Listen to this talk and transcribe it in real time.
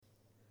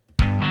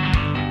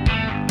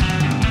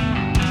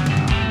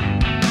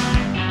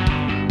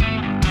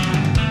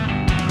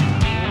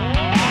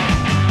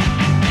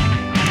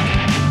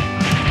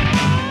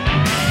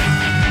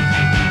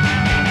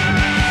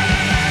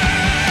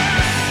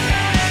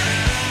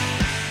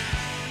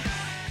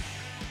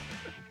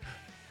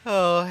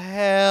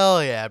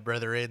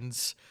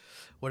brethrens.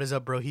 What is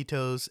up,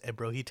 brojitos and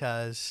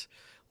brojitas?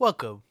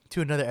 Welcome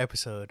to another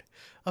episode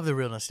of the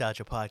Real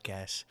Nostalgia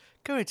Podcast,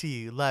 coming to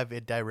you live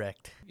and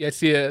direct. Yeah, it's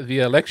the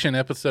election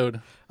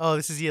episode. Oh,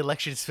 this is the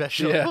election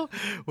special, Yeah.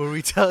 where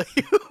we tell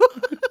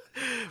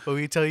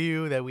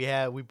you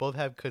that we both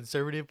have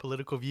conservative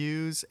political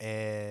views,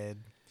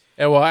 and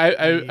Yeah, well,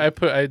 I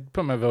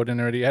put my vote in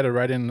already. I had to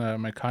write in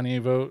my Kanye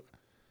vote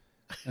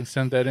and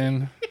send that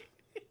in.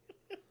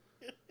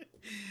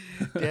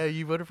 yeah,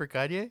 you voted for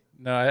Kanye.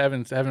 No, I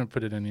haven't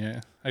put it in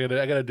yet. I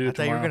gotta do it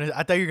tomorrow.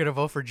 I thought you were gonna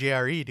vote for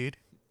JRE, dude.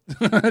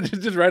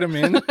 just write them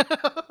in.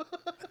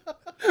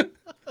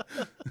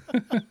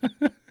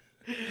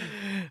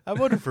 I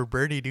voted for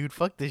Bernie, dude.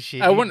 Fuck this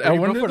shit. I wonder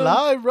for though-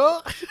 live, bro.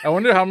 I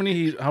wonder how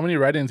many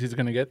write-ins he's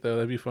gonna get though.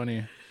 That'd be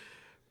funny.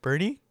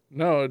 Bernie?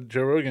 No,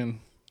 Joe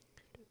Rogan.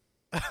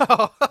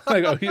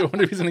 Like, I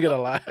wonder if he's gonna get a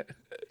lot.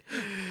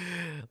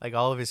 Like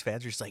all of his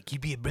fans are just like,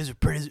 you'd be a better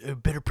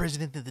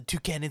president than the two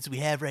candidates we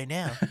have right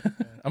now.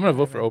 I'm gonna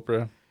vote for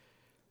Oprah.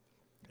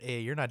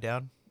 Hey, you're not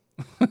down.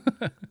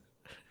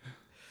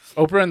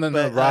 Oprah and then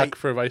The But Rock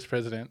for vice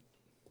president.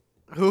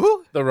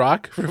 Who? The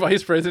Rock for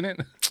vice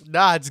president?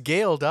 Nah, it's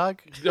Gail,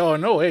 dog. Oh,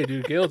 no way,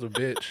 dude. Gail's a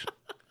bitch.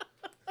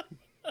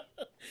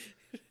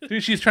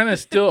 Dude, she's trying to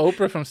steal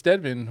Oprah from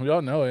Stedman. We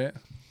all know it.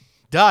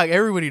 Dog,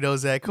 everybody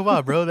knows that. Come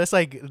on, bro. That's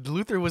like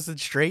Luther wasn't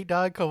straight,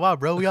 dog. Come on,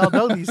 bro. We all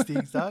know these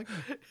things, dog.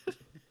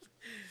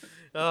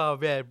 Oh,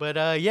 man.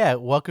 But, yeah,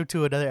 welcome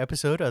to another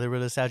episode of the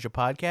Real Nostalgia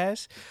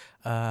Podcast.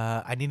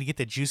 I need to get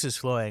the juices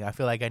flowing. I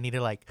feel like I need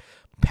to, like,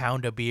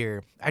 pound a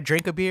beer. I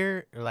drank a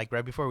beer, like,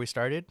 right before we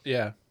started.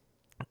 Yeah.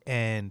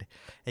 And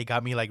it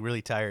got me, like,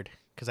 really tired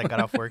because I got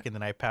off work and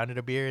then I pounded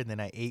a beer and then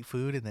I ate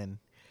food and then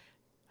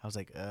I was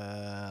like,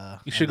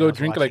 You should go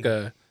drink like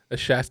a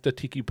Shasta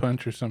Tiki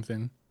Punch or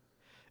something.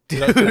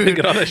 Dude,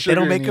 Get all that they sugar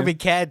don't in make you. them in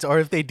cans, or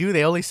if they do,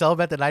 they only sell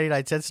them at the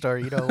 99-cent store,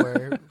 you know,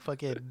 where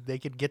fucking they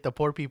can get the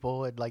poor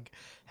people and like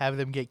have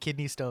them get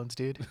kidney stones,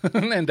 dude.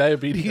 And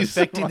diabetes.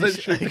 Affecting All the, that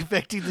sugar.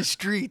 affecting the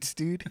streets,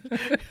 dude.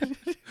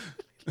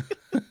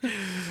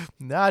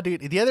 Nah,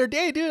 dude. The other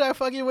day, dude, I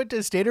fucking went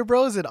to Stater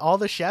Bros and all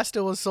the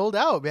Shasta was sold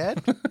out, man.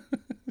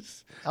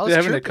 I was They're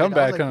having a tripping. comeback,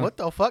 I was like, huh? what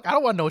the fuck? I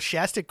don't want no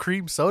Shasta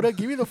cream soda.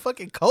 Give me the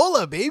fucking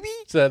cola, baby.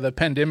 It's the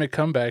pandemic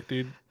comeback,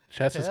 dude.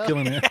 Shasta's Hell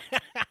killing it.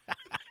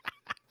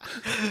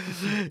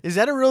 Is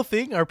that a real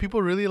thing? Are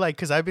people really like?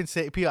 Because I've been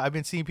seeing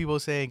people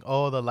saying,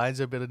 "Oh, the lines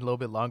have been a little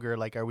bit longer.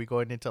 Like, are we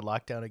going into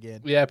lockdown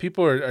again?" Yeah,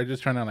 people are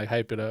just trying to like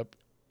hype it up.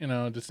 You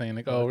know, just saying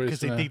like, oh, we're Because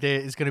just they gonna... think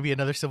it's going to be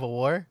another civil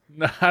war.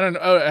 No, I don't know.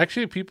 Oh,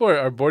 actually, people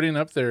are boarding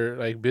up their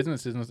like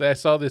businesses. And I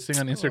saw this thing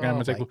on Instagram.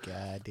 It's like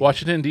God, dude.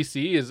 Washington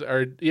D.C. it's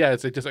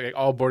like just like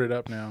all boarded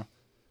up now.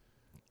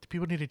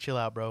 People need to chill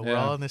out, bro. We're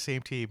Yeah. all on the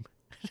same team.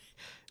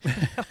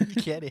 I don't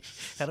get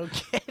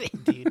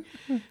it, dude.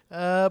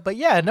 But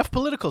yeah, enough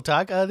political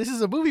talk. This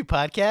is a movie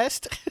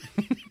podcast.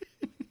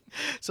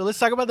 So let's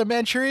talk about the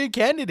Manchurian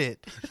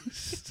Candidate.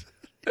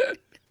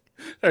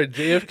 Or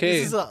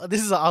JFK.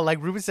 This is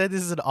like Ruben said,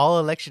 this is an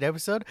all-election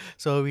episode.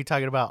 So we'll be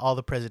talking about all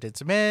the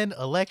president's men,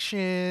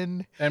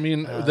 election, I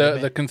mean,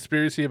 the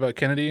conspiracy about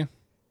Kennedy.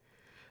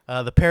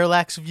 the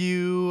parallax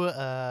view.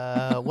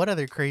 What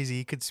other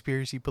crazy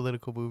conspiracy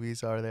political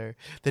movies are there?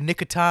 The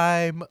Nick of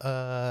Time.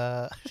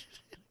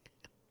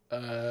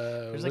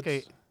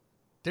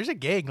 There's a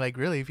gang, like,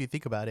 really, if you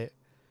think about it.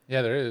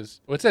 Yeah, there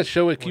is. What's that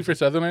show with Kiefer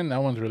Sutherland?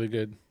 That one's really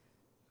good.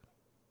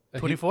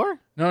 24?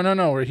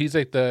 No, where he's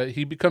like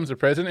he becomes the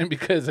president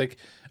because like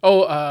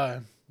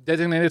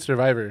Designated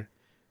Survivor.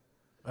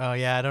 Oh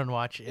yeah, I don't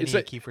watch any It's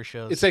like- Kiefer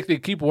shows. It's like they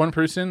keep one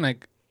person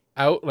like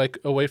out like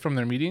away from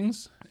their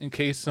meetings in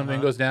case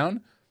something goes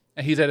down,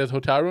 and he's at his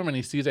hotel room and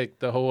he sees like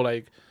the whole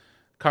like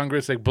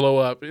Congress like blow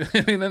up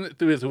and then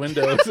through his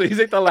window. So he's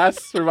like the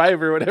last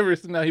survivor, or whatever.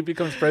 So now he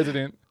becomes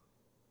president.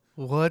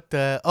 What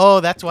the? Oh,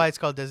 that's why it's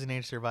called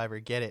Designated Survivor.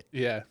 Get it?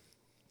 Yeah,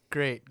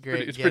 Great.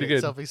 It's Get pretty it.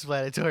 good.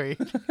 Self-explanatory.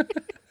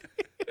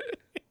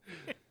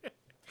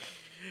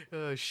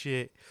 Oh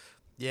shit.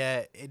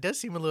 Yeah, it does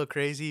seem a little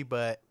crazy,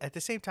 but at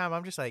the same time,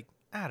 I'm just like,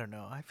 I don't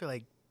know. I feel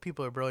like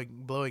people are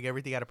blowing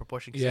everything out of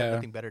proportion because they have Yeah.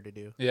 nothing better to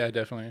do. yeah,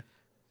 definitely.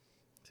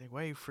 It's like,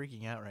 why are you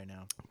freaking out right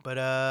now? But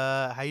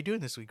how you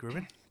doing this week,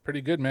 Ruben?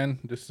 Pretty good, man.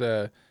 Just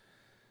trying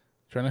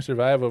to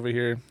survive over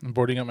here. I'm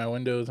boarding up my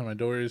windows and my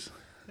doors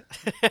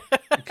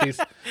in case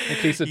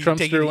the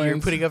Trumpster You're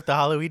wins. putting up the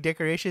Halloween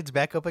decorations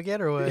back up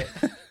again, or what?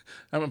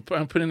 I'm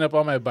putting up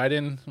all my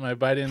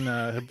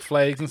Biden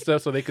flags and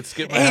stuff so they could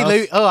skip my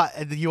house.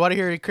 You want to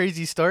hear a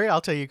crazy story?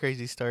 I'll tell you a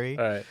crazy story.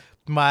 All right.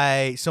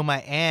 My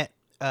aunt,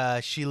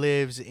 she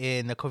lives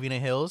in the Covina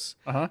Hills,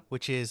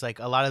 which is like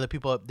a lot of the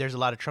people. There's a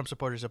lot of Trump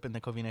supporters up in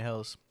the Covina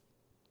Hills,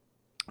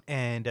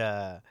 and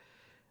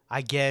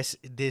I guess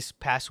this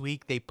past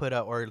week they put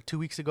up, or 2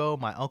 weeks ago,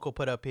 my uncle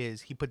put up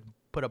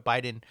put up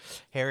Biden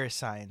Harris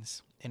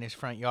signs in his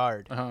front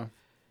yard,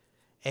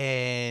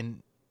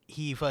 and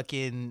he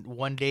fucking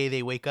one day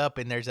they wake up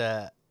and there's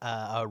a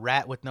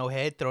rat with no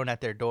head thrown at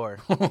their door,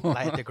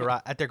 like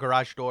at their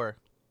garage door.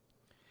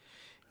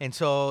 And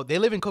so they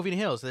live in Covina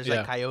Hills. There's Yeah.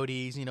 like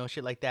coyotes,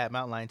 shit like that,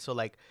 mountain lions. So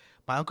like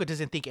my uncle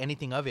doesn't think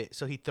anything of it.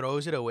 So he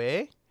throws it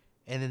away.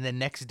 And then the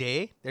next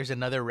day, there's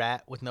another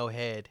rat with no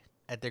head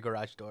at their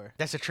garage door.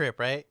 That's a trip,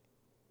 right?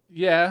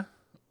 Yeah,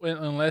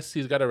 unless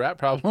he's got a rat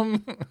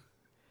problem.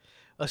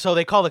 So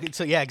they call it.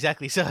 So yeah,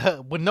 exactly.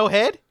 So with no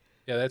head.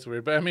 Yeah, that's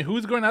weird. But I mean,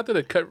 who's going out there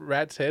to cut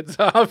rats' heads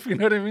off? You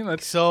know what I mean?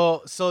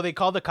 So they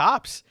call the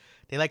cops.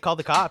 They like call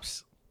the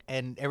cops.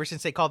 And ever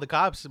since they called the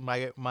cops,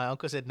 my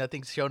uncle said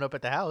nothing's shown up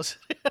at the house.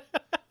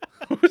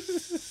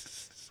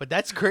 But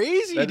that's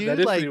crazy, dude. That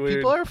is like pretty weird.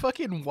 people are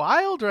fucking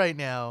wild right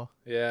now.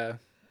 Yeah,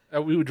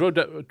 we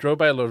drove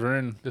by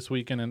Laverne this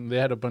weekend, and they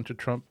had a bunch of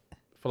Trump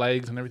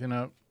flags and everything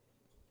up.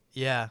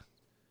 Yeah,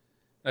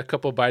 A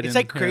couple Biden. it's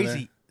like here and there.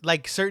 crazy.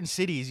 Like certain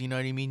cities, you know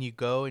what I mean? You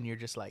go and you're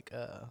just like,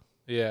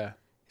 Yeah.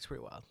 it's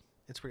pretty wild.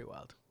 It's pretty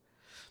wild.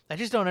 I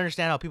just don't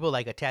understand how people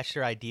like attach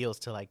their ideals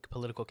to like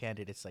political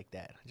candidates like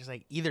that. Just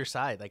like either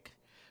side, like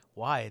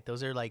why?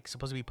 Those are like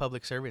supposed to be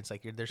public servants.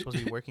 Like they're supposed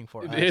to be working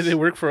for us. They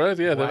work for us.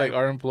 Yeah, they're Why- like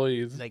our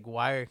employees. Like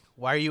why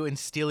are you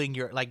instilling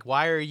your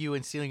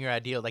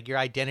ideal? Like your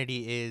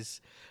identity is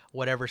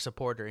whatever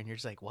supporter, and you're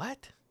just like,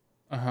 what?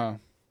 Uh-huh.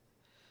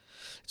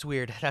 It's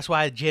weird. That's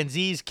why Gen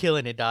Z's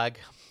killing it, dog.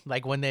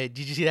 Like when did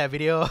you see that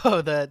video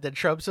of the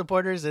Trump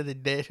supporters and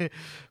the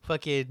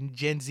fucking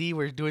Gen Z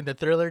were doing the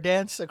Thriller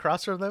dance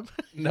across from them?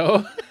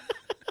 No.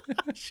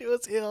 She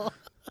was ill.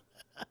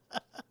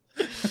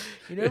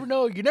 You never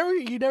know. You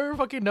never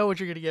fucking know what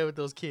you're gonna get with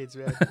those kids,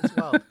 man. It's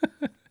wild.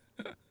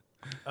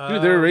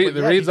 Dude, they're but raised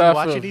did you off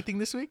watch of- anything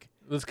this week?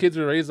 Those kids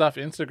were raised off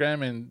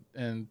Instagram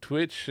and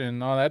Twitch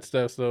and all that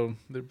stuff, so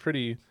they're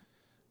pretty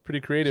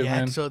creative, Yeah,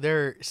 man. so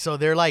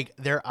they're like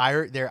their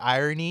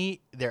irony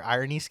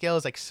scale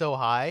is like so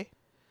high.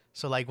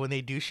 So like when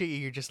they do shit,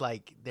 you're just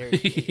like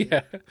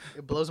Yeah.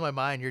 it blows my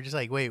mind. You're just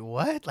like, wait,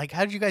 what? Like,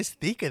 how did you guys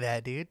think of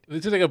that, dude?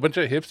 It's just like a bunch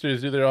of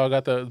hipsters, dude. They all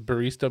got the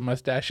barista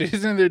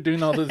mustaches and they're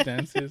doing all those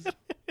dances.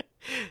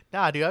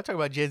 Nah, dude, I'm talking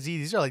about Gen Z.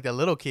 These are like the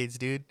little kids,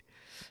 dude.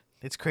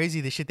 It's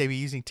crazy the shit they be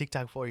using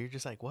TikTok for. You're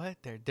just like, what?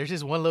 There's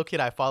this one little kid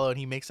I follow and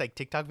he makes like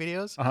TikTok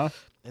videos. Uh-huh.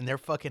 And they're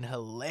fucking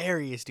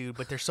hilarious, dude.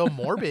 But they're so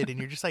morbid, and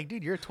you're just like,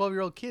 dude, you're a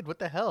 12-year-old kid. What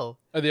the hell?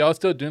 Are they all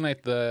still doing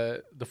like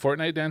the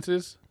Fortnite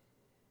dances?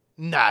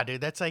 Nah, dude,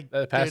 that's like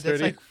That past that's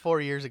 30? like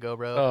 4 years ago,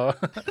 bro.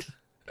 Oh.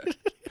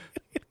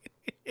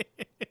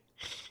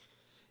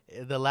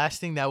 The last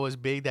thing that was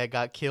big that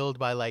got killed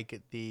by like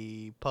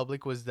the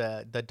public was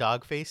the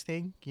dog face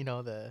thing. You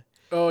know the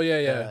Oh yeah,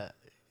 yeah.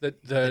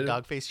 the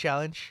dog face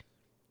challenge.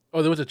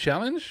 Oh, there was a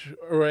challenge,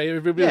 or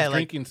everybody was like-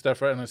 drinking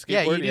stuff right on a skateboard.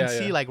 Yeah, you didn't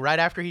see like right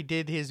after he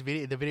did his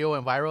video, the video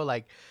went viral.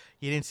 Like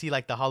you didn't see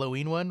like the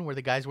Halloween one where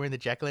the guy's wearing the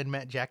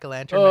jack-o'-lantern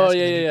mask. Oh, and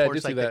yeah, then he yeah, I pours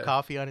did see like the that.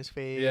 coffee on his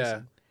face. Yeah.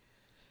 and-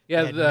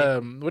 Yeah, and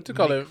the what's it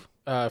called?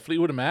 make-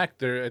 Fleetwood Mac.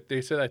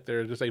 They said like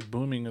they're just like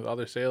booming with all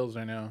their sales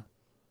right now.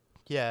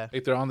 yeah.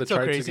 Like they're on the It's so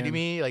charts crazy again. to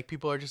me. Like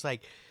people are just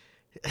like,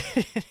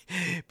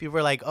 people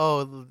are like,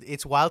 oh,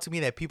 it's wild to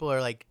me that people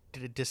are like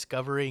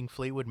discovering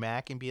Fleetwood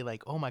Mac and being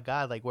like, oh my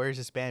god, like where's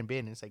this band been?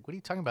 And it's like, what are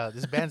you talking about?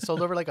 This band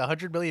sold over like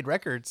 100 million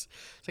records.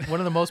 It's like one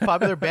of the most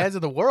popular bands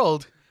in the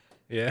world.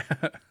 Yeah.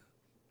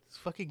 It's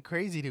fucking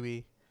crazy to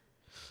me.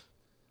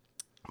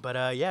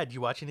 But yeah, did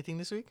you watch anything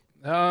this week?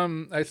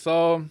 I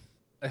saw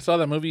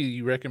that movie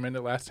you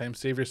recommended last time,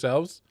 Save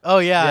Yourselves. Oh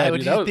yeah, Yeah, what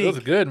dude, did you that think?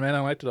 was good, man.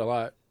 I liked it a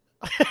lot.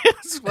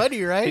 It's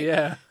funny, right?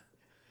 Yeah.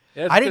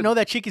 Yeah, it's I didn't good. know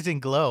that chick is in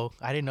Glow.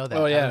 I didn't know that.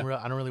 Oh, yeah.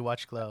 I don't really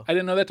watch Glow. I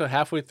didn't know that till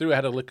halfway through. I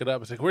had to look it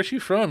up. It's like, where's she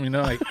from? You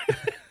know, like.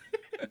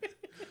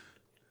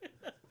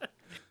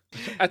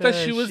 I thought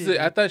she was. shit.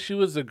 I thought she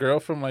was the girl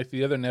from like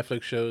the other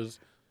Netflix shows.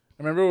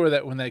 Remember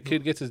when that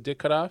kid gets his dick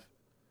cut off?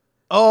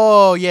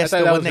 Oh yes, I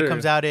the thought that one was that her.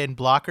 comes out in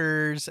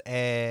Blockers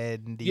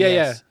and Yeah,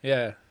 yes.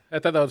 yeah. I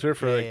thought that was her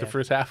for Yeah, like yeah. the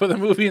first half of the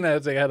movie, and I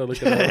was like, I had to look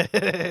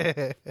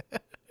it up.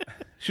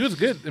 She was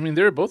good. I mean,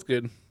 they were both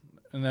good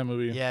in that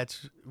movie. Yeah,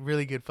 it's a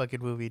really good fucking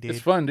movie, dude.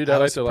 It's fun, dude. I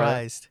was liked it a lot.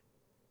 surprised.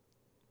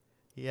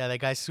 Yeah, that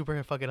guy's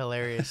super fucking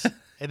hilarious.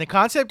 And the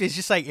concept is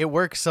just like it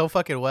works so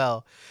fucking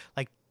well.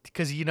 Like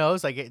because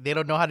it's like they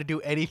don't know how to do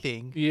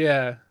anything.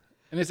 Yeah,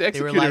 and it's They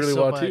executed rely really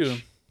so well much. too.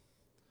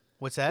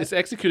 What's that? It's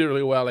executed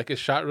really well. Like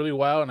it's shot really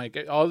well, and like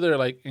all their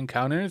like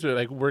encounters are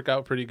like work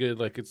out pretty good.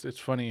 Like it's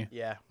funny.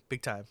 Yeah,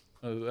 big time.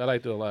 I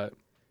liked it a lot.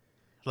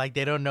 Like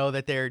they don't know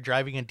that they're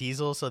driving a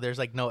diesel, so there's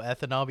like no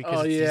ethanol because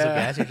Oh, it's diesel yeah.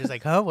 gas. You're just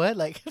like, huh, what?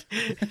 Like,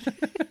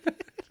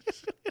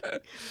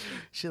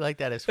 shit like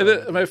that is And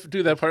funny.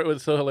 dude, that part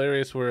was so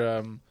hilarious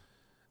where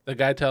the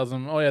guy tells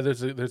him, "Oh yeah,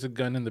 there's a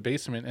gun in the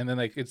basement," and then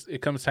like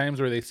it comes times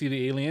where they see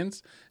the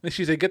aliens, and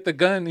she's like, "Get the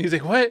gun." And he's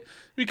like, "What?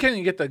 We can't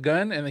even get the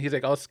gun?" And then he's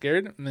like all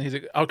scared, and then he's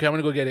like, "Okay, I'm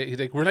gonna go get it." He's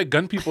like, "We're like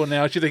gun people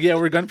now." She's like, "Yeah,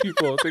 we're gun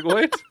people." It's like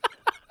what?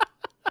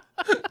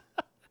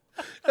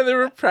 And they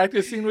were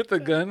practicing with the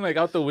gun like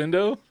out the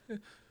window.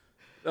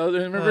 Oh,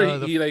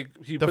 remember he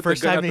The put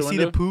first the gun time out they the see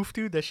window? the poof,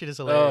 dude, that shit is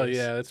Oh hilarious.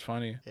 yeah, that's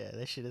funny. Yeah,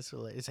 that shit is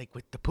hilarious. It's like,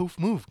 the poof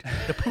moved.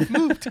 The poof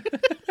moved.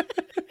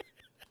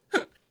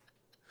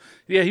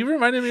 Yeah, he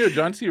reminded me of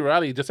John C.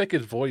 Reilly, just like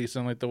his voice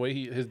and like the way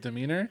his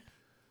demeanor.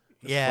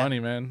 It's Yeah. funny,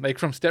 man. Like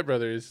from Step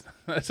Brothers.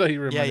 That's how he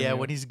reminded Yeah, me yeah. of.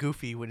 When he's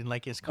goofy, when in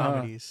like his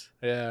comedies.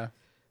 Yeah.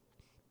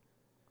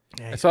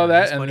 Yeah, I he's saw funny.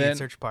 that, He's and funny in then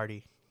Search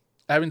Party.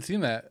 I haven't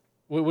seen that.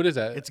 What is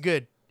that? It's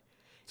good.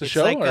 It's a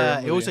show like or a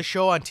it was movie? a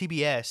show on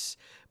TBS,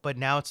 but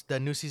now it's the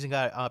new season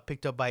got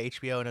picked up by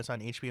HBO and it's on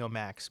HBO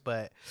Max.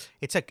 But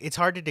it's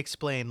hard to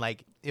explain.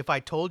 Like if I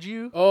told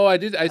you, Oh, I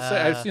did.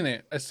 I've seen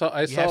it. I saw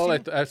have seen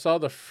like it? I saw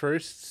the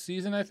first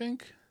season, I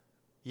think.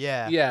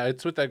 yeah, Yeah,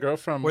 it's with that girl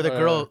from Where the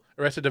girl-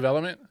 Arrested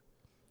Development.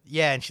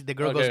 yeah, and the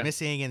girl goes Okay.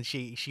 missing, and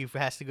she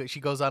has to go. She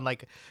goes on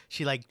like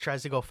she like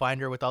tries to go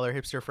find her with all her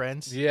hipster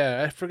friends.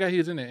 Yeah, I forgot he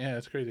was in it. Yeah,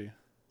 it's crazy.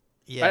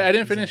 Yeah, I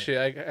didn't he's in finish it.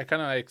 I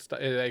kind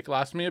of it like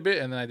lost me a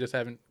bit, and then I just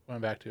haven't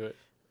went back to it.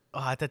 Oh,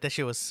 I thought that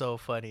shit was so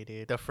funny,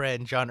 dude. The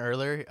friend John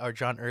Earler or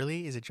John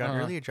Early, is it John Uh-huh.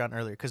 Early or John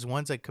Earler? Because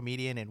one's a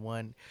comedian and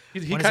one He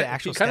is kind an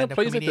actual kind of stand-up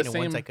plays like comedian the and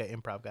same. one's like an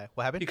improv guy.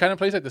 What He happened? kind of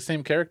plays like the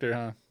same character,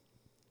 huh?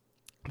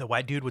 The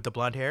white dude with the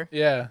blonde hair.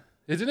 Yeah,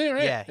 isn't it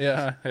right? Yeah,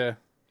 yeah, yeah.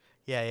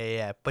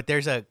 Yeah. But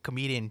there's a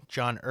comedian,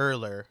 John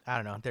Earler. I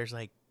don't know. There's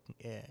like,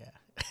 yeah.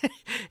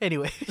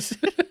 Anyways,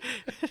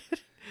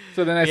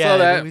 So then I yeah, saw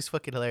that that. movie's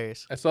fucking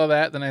hilarious. I saw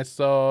that. Then I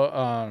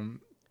saw.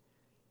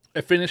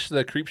 I finished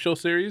the Creep Show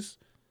series.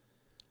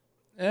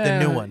 The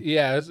new one.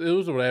 Yeah, it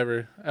was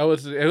whatever. It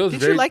was Did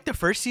very you like the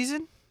first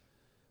season?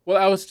 well.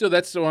 I was still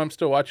that's the one I'm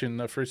still watching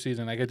the first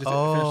season. Like I just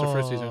finished the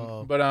first season,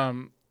 Oh. but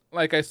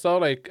like I saw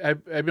like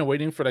I've been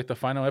waiting for like the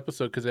final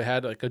episode because it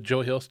had like a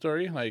Joe Hill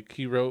story. Like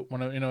he wrote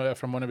one of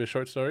from one of his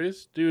short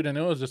stories, dude, and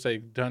it was just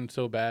like done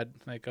so bad.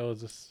 Like I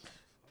was just.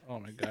 Oh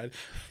my god!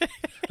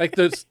 Like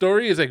the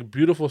story is like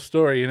beautiful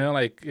story,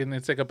 like and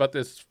it's like about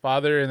this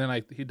father and then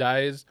like he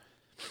dies,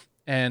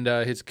 and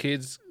his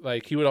kids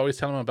like he would always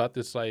tell him about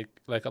this like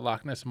a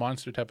Loch Ness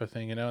monster type of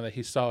thing, that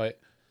he saw it.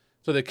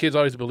 So the kids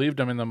always believed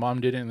him, and the mom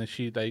didn't, and then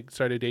she like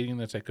started dating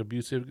this like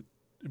abusive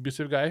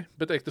guy.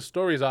 But like the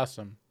story is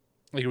awesome.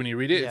 Like when you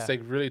read it, Yeah. it's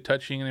like really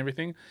touching and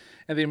everything,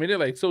 and they made it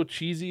like so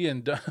cheesy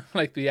and dumb.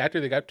 Like the actor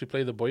they got to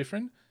play the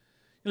boyfriend.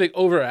 He like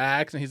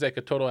overacts and he's like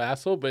a total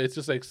asshole, but it's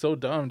just like so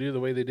dumb, dude, the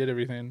way they did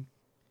everything.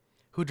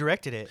 Who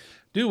directed it?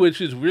 Dude,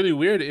 which is really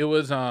weird. It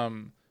was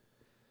Tom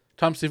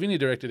Savini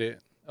directed it.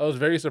 I was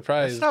very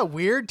surprised. That's not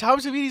weird. Tom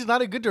Savini's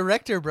not a good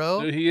director,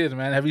 bro. Dude, he is,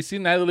 man. Have you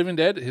seen Night of the Living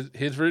Dead?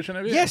 His version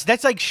of it? Yes,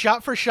 that's like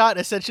shot for shot,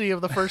 essentially,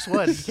 of the first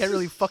one. You can't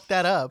really fuck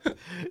that up.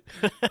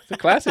 It's a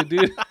classic,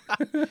 dude.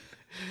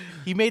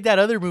 He made that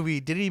other movie.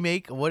 Did he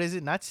make, what is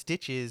it? Not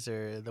Stitches,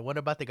 or the one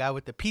about the guy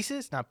with the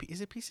pieces?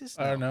 Is it Pieces?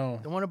 I don't know.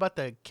 The one about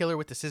the killer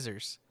with the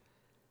scissors.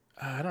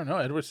 I don't know.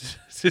 Edward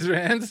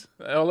Scissorhands?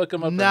 I'll look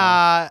him up. Right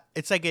now. Nah,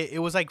 it's like it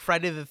was like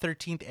Friday the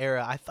 13th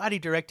era. I thought he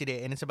directed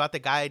it, and it's about the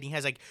guy, and he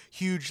has like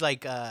huge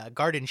like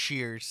garden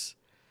shears.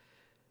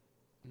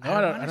 No, I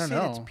wanna don't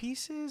say It's know.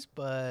 Pieces,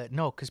 but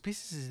no, because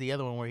Pieces is the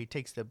other one where he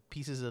takes the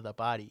pieces of the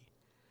body.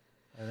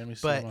 Let me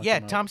see. But yeah,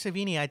 Tom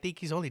Savini, I think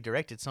he's only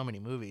directed so many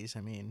movies.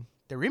 I mean,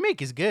 the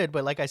remake is good,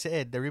 but like I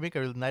said, the remake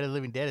of Night of the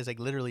Living Dead is like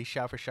literally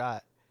shot for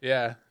shot.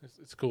 Yeah,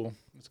 it's cool.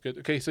 It's good.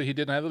 Okay, so he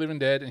did Night of the Living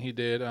Dead, and he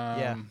did.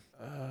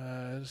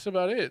 That's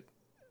about it.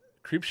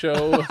 Creep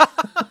Show.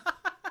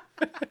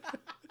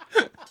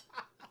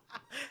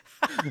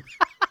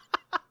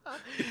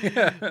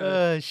 Yeah.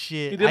 Oh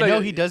shit! He did I know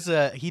like-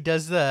 he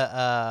does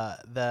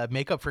the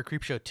makeup for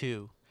Creepshow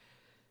 2.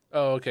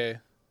 Oh, okay.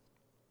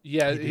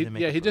 Yeah, He did he the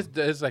makeup for just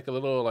does like a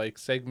little like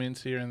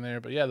segments here and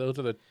there, but yeah, those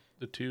are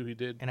the two he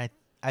did. And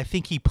I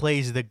think he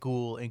plays the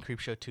ghoul in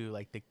Creepshow 2,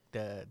 like the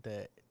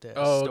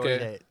Oh, story okay.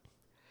 that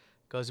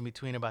goes in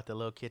between about the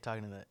little kid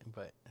talking to the.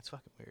 But that's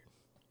fucking weird.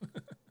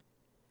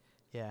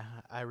 Yeah,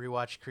 I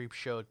rewatched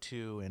Creepshow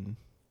 2, and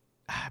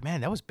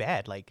man, that was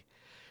bad. Like,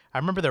 I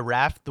remember the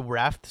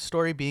raft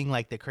story being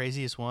like the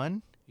craziest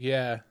one.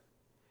 Yeah,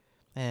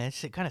 And it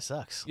shit kind of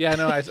sucks. yeah,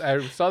 no, I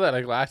saw that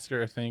like last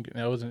year, I think,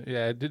 and it wasn't.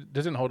 Yeah,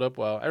 doesn't hold up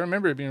well. I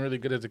remember it being really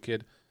good as a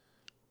kid.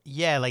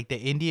 Yeah, like the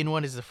Indian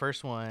one is the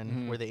first one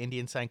Mhm. where the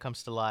Indian sign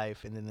comes to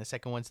life, and then the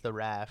second one's the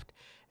raft,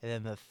 and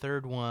then the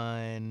third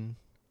one.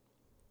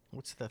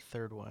 What's the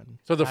third one?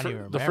 So the I don't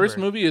even the first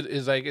remember. movie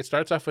is like it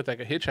starts off with like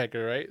a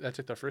hitchhiker, right? That's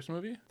like the first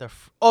movie.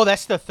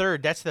 That's the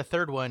third. That's the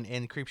third one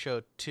in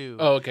Creepshow 2.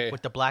 Oh, okay.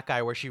 With the black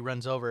guy where she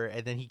runs over,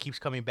 and then he keeps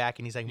coming back,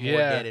 and he's like more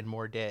Yeah. dead and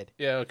more dead.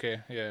 Yeah. Okay.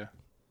 Yeah.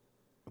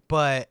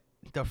 But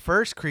the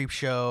first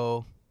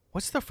Creepshow.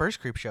 What's the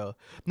first Creepshow?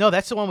 No,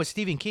 that's the one with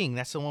Stephen King.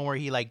 That's the one where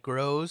he like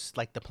grows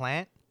like the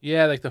plant.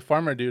 Yeah, like the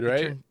farmer dude,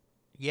 right?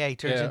 He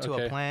turns Yeah, into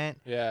okay. a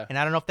plant. Yeah. And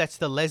I don't know if that's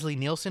the Leslie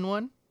Nielsen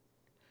one,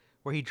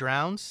 where he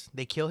drowns.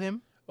 They kill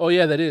him, Oh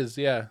yeah, that is.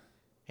 Yeah.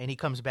 and he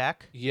comes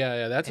back.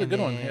 Yeah. That's a And good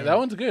one. Yeah, then- that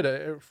one's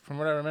good from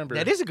what I remember.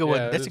 That is a good one.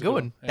 Yeah, That's it a is good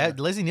one. Yeah. That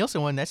Leslie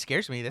Nielsen one, that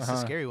scares me. That's a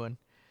Uh-huh. scary one.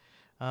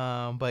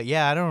 But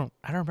yeah, I don't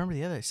remember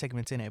the other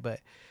segments in it.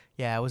 But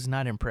yeah, I was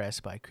not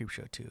impressed by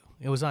Creepshow 2.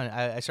 It was on.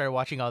 I started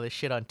watching all this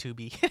shit on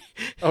Tubi.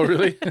 Oh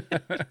really?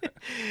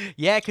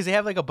 Yeah, because they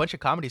have like a bunch of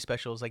comedy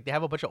specials. Like they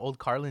have a bunch of old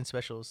Carlin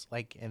specials,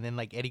 like, and then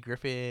like Eddie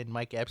Griffin,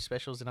 Mike Epps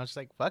specials, and I was just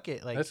like, fuck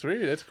it, like That's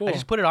weird. That's cool. I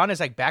just put it on as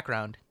like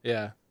background.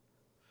 Yeah.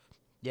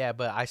 Yeah,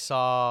 but I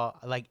saw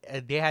like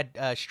they had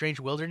Strange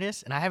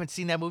Wilderness, and I haven't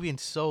seen that movie in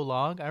so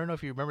long. I don't know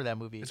if you remember that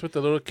movie. It's with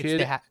the little It's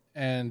kid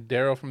and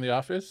Daryl from The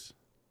Office.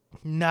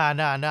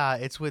 Nah.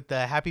 It's with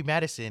Happy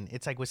Madison.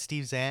 It's like with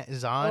Steve Zahn.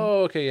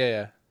 Oh, okay,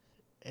 yeah.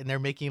 And they're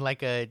making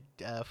like a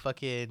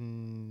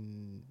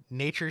fucking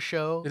nature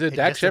show. Is it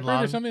Dak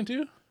Shepard or something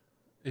too?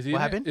 Is he?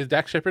 What happened? Is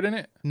Dak Shepard in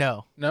it?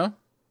 No.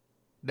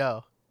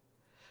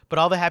 But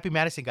all the Happy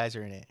Madison guys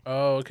are in it.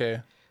 Oh,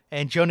 okay.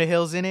 And Jonah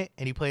Hill's in it,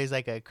 and he plays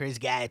like a crazy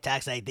guy who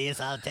talks like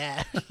this all the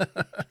time.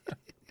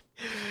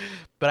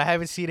 But I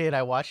haven't seen it, and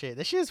I watched it.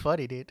 This shit is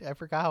funny, dude. I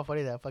forgot how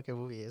funny that fucking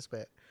movie is.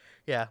 But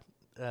yeah.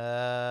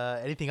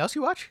 Anything else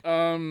you watch?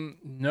 No.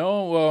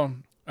 Well,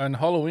 on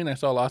Halloween I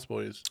saw Lost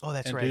Boys. Oh,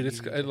 that's and right.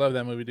 Dude, I love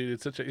that movie,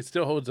 dude. It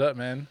still holds up,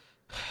 man.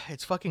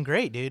 It's fucking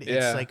great, dude.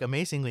 Yeah. It's like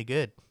amazingly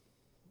good.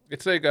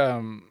 It's like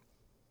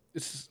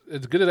it's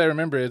as good as I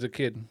remember as a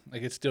kid.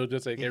 Like it's still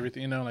just like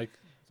everything, like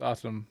it's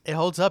awesome. It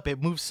holds up.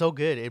 It moves so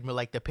good.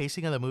 Like the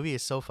pacing of the movie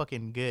is so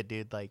fucking good,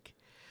 dude. Like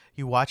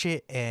you watch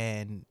it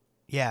and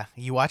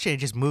it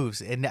just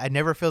moves, and it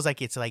never feels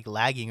like it's like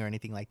lagging or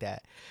anything like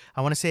that.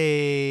 I want to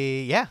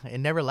say, it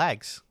never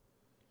lags.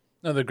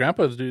 No, the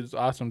grandpa's dude is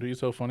awesome, dude. He's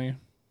so funny.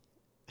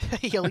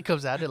 He only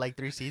comes out in like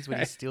 3 scenes, but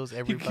he steals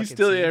every fucking He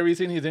steals scene. every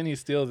scene he's in. He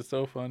steals. It's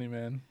so funny,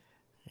 man.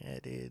 Yeah,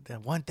 dude. The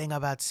one thing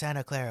about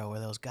Santa Clara were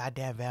those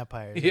goddamn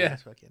vampires. Yeah.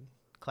 That's fucking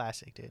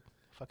classic, dude.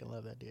 Fucking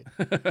love that dude.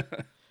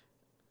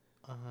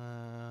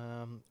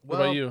 What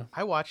about you?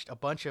 I watched a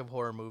bunch of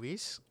horror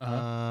movies.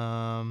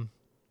 Uh-huh.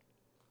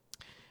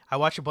 I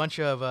watched a bunch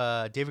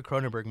of David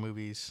Cronenberg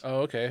movies.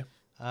 Oh, okay.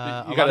 A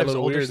got lot a of his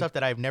little older weird. stuff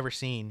that I've never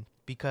seen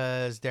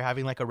because they're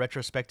having like a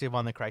retrospective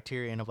on the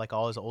Criterion of like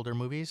all his older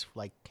movies,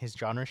 like his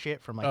genre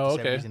shit from like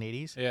the 70s and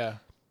 80s. Yeah.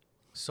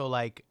 So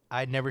like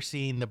I'd never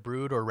seen The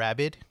Brood or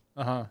Rabid.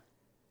 Uh-huh.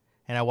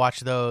 And I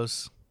watched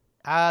those.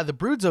 The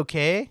Brood's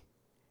okay,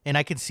 and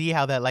I can see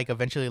how that like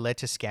eventually led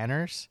to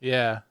Scanners.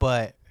 Yeah.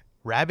 But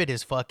Rabid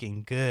is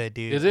fucking good,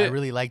 dude. Is it? I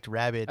really liked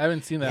Rabid. I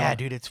haven't seen that Yeah, one.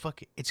 dude,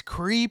 it's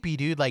creepy,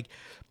 dude. Like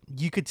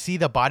you could see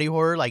the body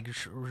horror like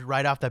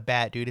right off the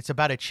bat, dude. It's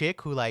about a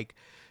chick who like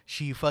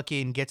she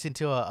fucking gets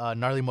into a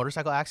gnarly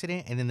motorcycle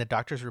accident, and then the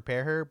doctors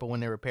repair her. But when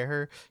they repair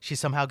her, she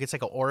somehow gets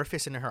like an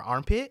orifice in her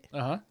armpit,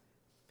 Uh-huh.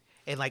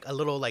 and like a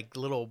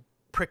little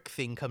prick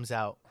thing comes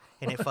out,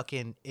 and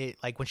it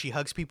like when she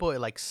hugs people, it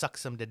like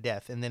sucks them to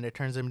death, and then it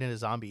turns them into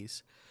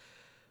zombies.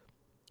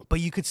 But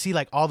you could see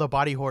like all the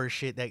body horror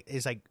shit that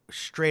is like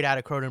straight out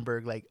of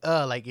Cronenberg,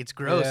 like it's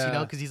gross, Yeah.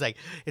 because he's like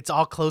it's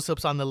all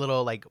close-ups on the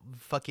little like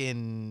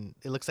fucking.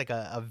 It looks like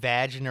a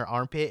vag in her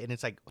armpit, and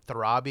it's like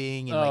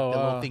throbbing, and like the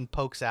little thing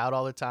pokes out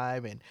all the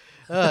time, and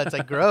it's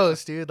like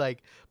gross, dude.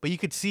 Like, but you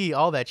could see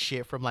all that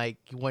shit from like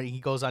when he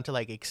goes on to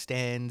like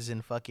Extends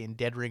and fucking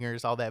Dead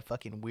Ringers, all that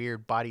fucking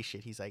weird body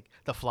shit. He's like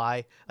The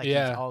Fly, like he's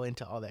all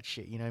into all that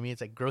shit. You know what I mean?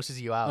 It's like grosses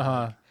you out.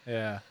 Uh-huh. Like,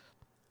 Yeah.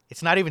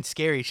 it's not even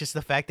scary. It's just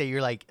the fact that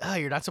you're like,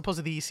 you're not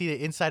supposed to see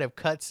the inside of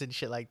cuts and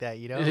shit like that,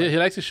 you know? He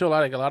likes to show a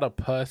lot of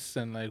pus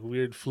and like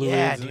weird fluids.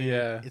 Yeah, and- dude.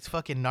 Yeah. It's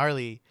fucking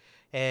gnarly.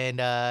 And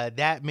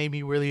that made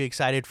me really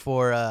excited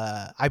for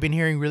I've been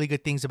hearing really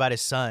good things about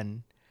his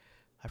son.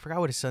 I forgot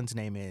what his son's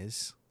name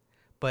is.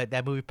 But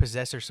that movie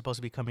Possessor is supposed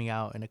to be coming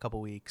out in a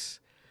couple weeks.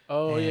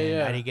 Oh, And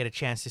yeah. I didn't get a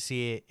chance to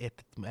see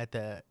it at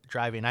the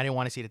drive-in. I didn't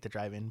want to see it at the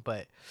drive-in,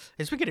 but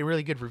it's been getting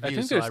really good reviews. I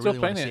think so they're I still really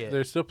playing want to see it.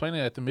 They're still playing it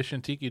at the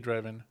Mission Tiki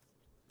Drive-In.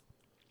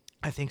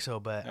 I think so,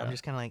 but Yeah. I'm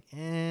just kind of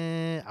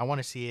like, I want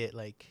to see it,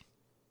 like.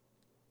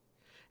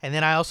 And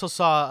then I also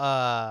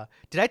saw.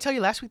 Did I tell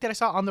you last week that I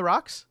saw On the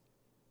Rocks?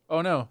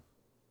 Oh, no.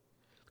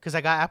 Because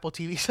I got Apple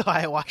TV, so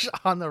I watched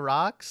On the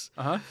Rocks.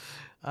 Uh-huh.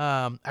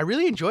 I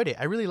really enjoyed it.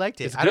 I really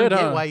liked it. It's I don't good, get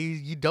huh? why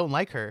you don't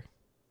like her.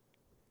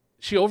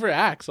 She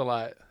overacts a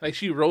lot. Like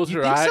she rolls You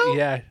her think eye. so?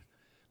 Yeah.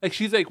 Like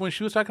she's like when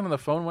she was talking on the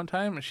phone one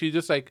time, she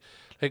just like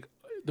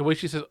the way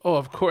she says, "Oh,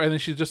 of course," and then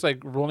she's just like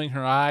rolling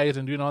her eyes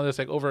and doing all this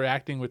like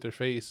overacting with her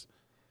face.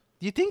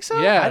 Do you think so?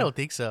 Yeah. I don't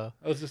think so.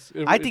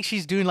 I think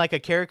she's doing like a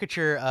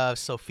caricature of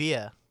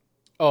Sophia.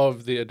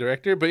 of the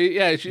director, but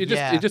yeah,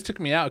 Yeah. it just took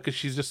me out because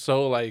she's just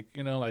so like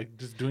like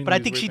just doing. But I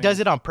think she does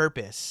it on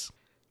purpose.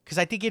 Because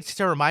I think it's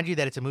to remind you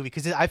that it's a movie.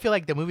 Because I feel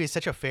like the movie is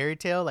such a fairy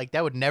tale. Like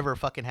that would never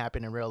fucking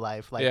happen in real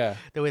life. Like Yeah.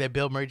 the way that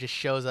Bill Murray just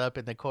shows up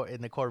in the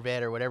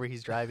Corvette or whatever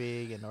he's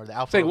driving, or the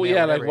Alfa It's like Romeo,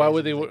 yeah, like whatever why it is.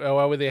 would they It's like-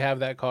 why would they have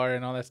that car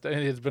and all that stuff?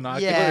 And his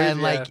binoculars. Yeah,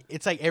 and like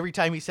it's like every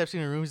time he steps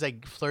in the room, he's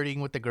like flirting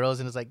with the girls,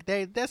 and it's like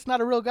that's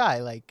not a real guy.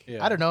 Like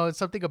Yeah. I don't know, it's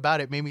something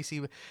about it made me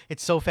see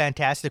it's so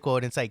fantastical,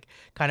 and it's like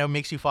kind of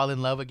makes you fall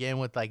in love again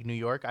with like New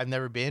York. I've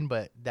never been,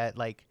 but that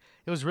like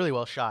it was really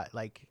well shot.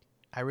 Like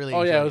I really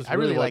oh enjoyed yeah, it was I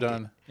really well liked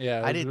done. Yeah,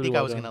 it I was didn't really think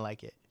well I was done. gonna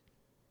like it.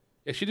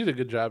 Yeah, she did a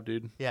good job,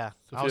 dude. Yeah, I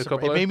Sofia was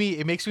surprised. Coppola?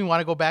 It makes me want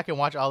to go back and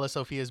watch all of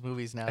Sophia's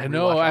movies now. I rewatch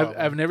know. all of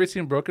I've them. never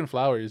seen Broken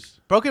Flowers.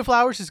 Broken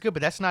Flowers is good,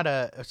 but that's not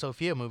a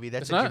Sophia movie.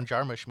 That's It's a not? Jim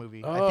Jarmusch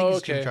movie. I Oh, think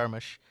it's Jim okay.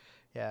 Jarmusch.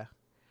 Yeah,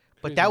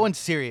 but Crazy. that one's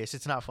serious.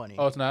 It's not funny.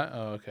 Oh, it's not.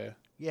 Oh, okay.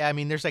 Yeah, I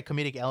mean, there's like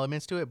comedic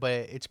elements to it, but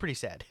it's pretty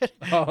sad.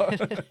 Oh.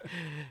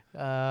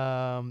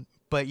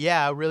 But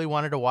yeah, I really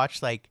wanted to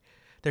watch like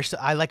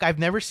I've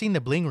never seen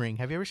the Bling Ring.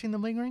 Have you ever seen the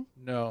Bling Ring?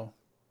 No.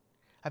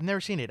 I've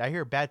never seen it. I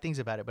hear bad things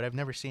about it, but I've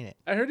never seen it.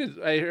 I heard it.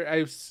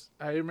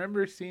 I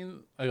remember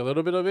seeing like a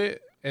little bit of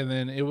it, and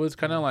then it was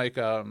kind of like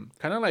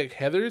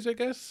Heathers, I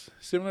guess,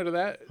 similar to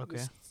that. Okay.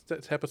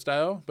 That type of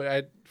style.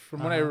 But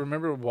from what I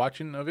remember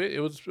watching of it, it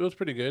was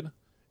pretty good. It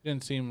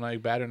didn't seem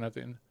like bad or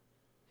nothing.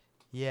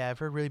 Yeah, I've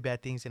heard really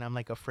bad things, and I'm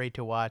like afraid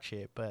to watch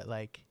it. But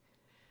like,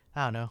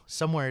 I don't know.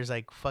 Somewhere is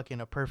like fucking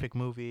a perfect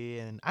movie,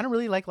 and I don't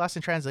really like Lost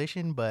in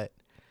Translation, but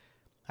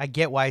I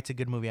get why it's a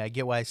good movie. I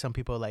get why some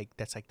people like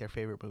that's like their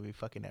favorite movie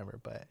fucking ever.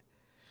 But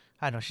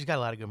I don't know. She's got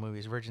a lot of good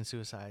movies. Virgin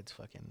Suicide's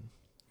fucking.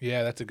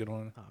 Yeah, that's a good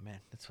one. Oh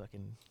man, that's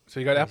fucking. So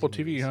you got Apple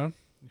movies. TV, huh?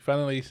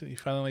 You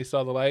finally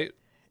saw the light.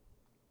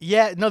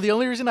 Yeah, no, the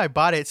only reason I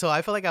bought it, so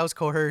I feel like I was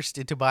coerced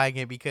into buying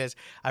it because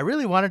I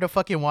really wanted to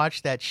fucking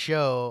watch that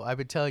show I've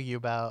been telling you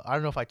about. I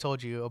don't know if I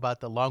told you about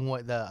the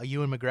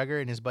Ewan McGregor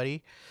and his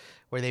buddy,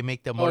 where they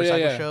make the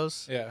motorcycle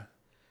shows. Yeah.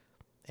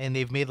 And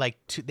they've made like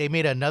they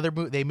made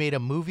a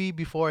movie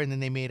before, and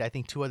then they made I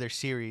think 2 other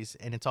series,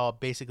 and it's all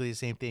basically the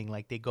same thing.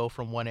 Like they go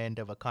from one end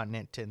of a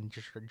continent to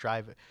just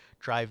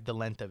drive the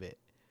length of it.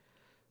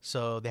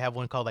 So they have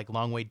one called like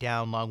Long Way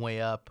Down, Long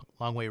Way Up,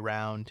 Long Way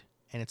Round,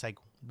 and it's like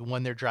the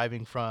one they're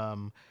driving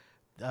from,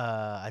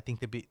 I think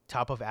the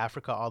top of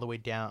Africa all the way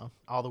down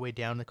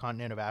the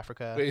continent of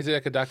Africa. Wait, is it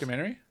like a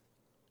documentary?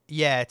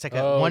 Yeah, it's like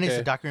one is okay.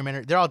 a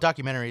documentary. They're all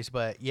documentaries,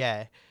 but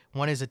yeah,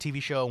 one is a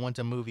TV show, one's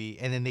a movie,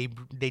 and then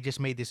they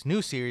just made this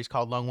new series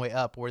called Long Way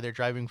Up, where they're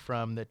driving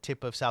from the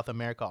tip of South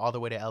America all the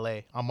way to LA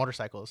on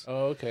motorcycles.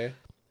 Oh, okay.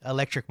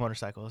 Electric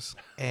motorcycles.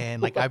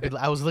 And like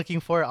I was looking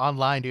for it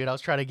online, dude. I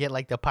was trying to get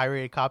like the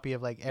pirated copy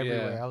of like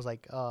everywhere. Yeah. I was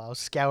like, I was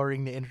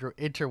scouring the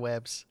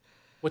interwebs.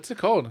 What's it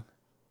called?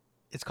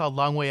 It's called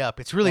Long Way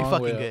Up. It's really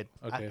fucking good.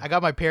 Okay. I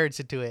got my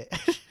parents into it.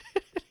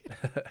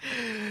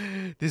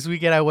 This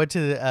weekend I went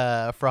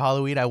to for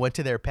Halloween. I went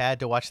to their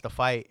pad to watch the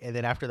fight, and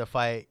then after the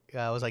fight,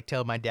 I was like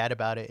telling my dad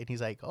about it, and he's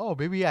like, "Oh,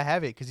 maybe I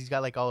have it," because he's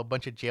got like a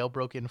bunch of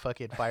jailbroken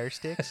fucking Fire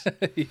Sticks.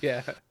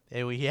 Yeah.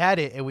 And he had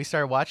it, and we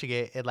started watching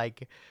it, and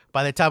like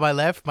by the time I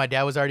left, my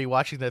dad was already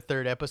watching the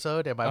 3rd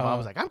episode, and my mom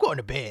was like, "I'm going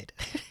to bed."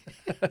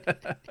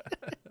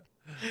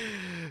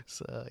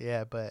 So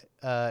yeah, but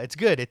it's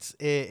good.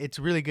 It's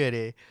really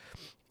good.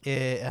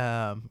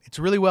 It's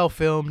really well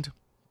filmed,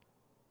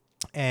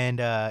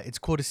 and it's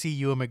cool to see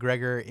Ewan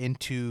McGregor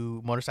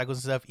into motorcycles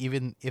and stuff.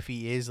 Even if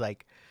he is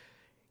like,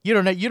 you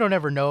don't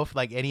ever know if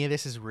like any of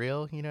this is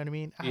real. You know what I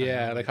mean? I don't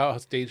know. Like how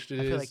staged it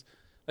is.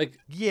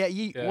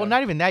 Well,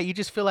 not even that. You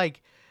just feel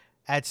like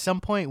at some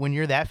point when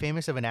you're that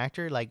famous of an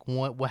actor, like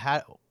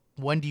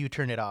when do you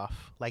turn it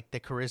off? Like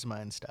the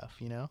charisma and stuff,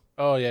 you know?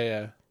 Oh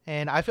yeah.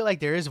 And I feel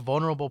like there is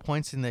vulnerable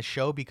points in the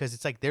show because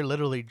it's like they're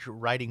literally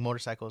riding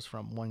motorcycles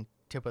from one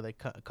tip of the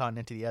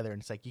continent to the other,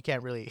 and it's like you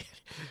can't really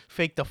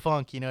fake the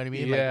funk, you know what I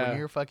mean? Yeah. Like when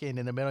you're fucking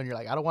in the middle and you're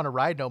like, I don't want to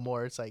ride no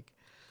more. It's like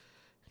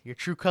your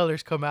true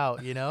colors come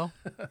out, you know?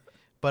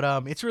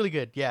 But it's really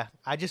good. Yeah,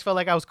 I just felt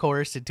like I was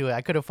coerced into it.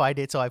 I couldn't find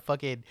it, so I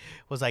fucking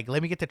was like,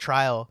 let me get the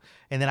trial,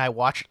 and then I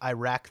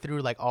racked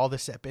through like all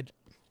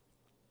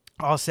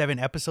 7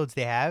 episodes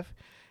they have.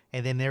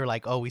 And then they were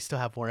like, "Oh, we still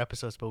have more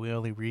episodes, but we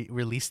only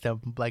release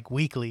them like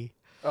weekly."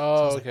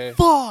 Oh, so okay. Like,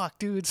 fuck,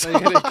 dude. So you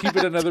gotta keep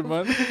it another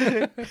month.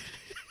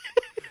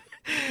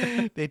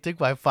 They took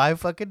my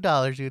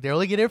 $5 dude. They're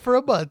only getting it for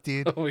a month,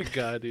 dude. Oh my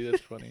god, dude,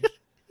 that's funny.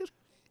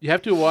 You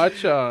have to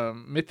watch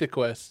Mythic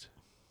Quest.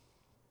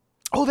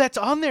 Oh, that's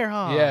on there,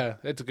 huh? Yeah,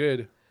 that's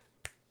good.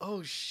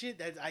 Oh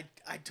shit, I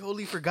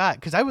totally forgot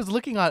because I was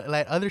looking at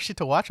like other shit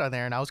to watch on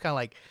there, and I was kind of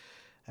like,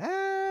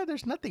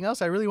 there's nothing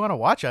else I really want to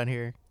watch on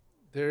here.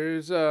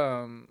 There's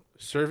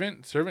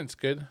Servant. Servant's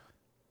good.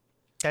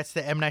 That's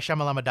the M. Night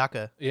Shyamalan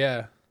Madaka.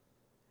 Yeah,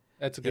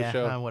 that's a good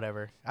show.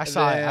 Whatever. I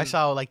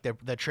saw like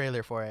the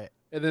trailer for it.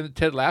 And then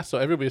Ted Lasso.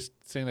 Everybody's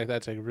saying like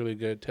that's like really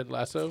good. Ted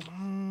Lasso.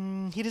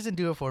 He doesn't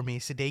do it for me.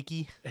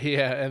 Sudeikis.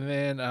 Yeah, and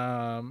then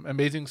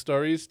Amazing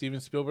Stories. Steven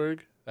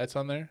Spielberg. That's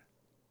on there.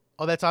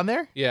 Oh, that's on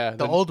there. Yeah,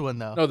 the old one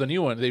though. No, the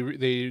new one. They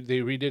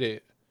redid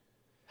it.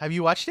 Have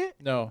you watched it?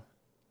 No.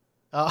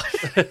 Oh,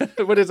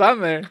 but it's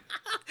on there.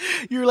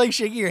 You were like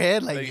shaking your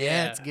head, like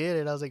yeah, it's good.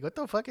 And I was like, what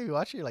the fuck are you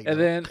watching? You're like, and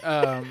no.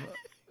 then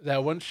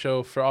that one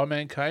show For All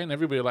Mankind.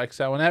 Everybody likes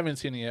that one. I haven't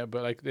seen it yet,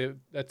 but like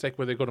that's like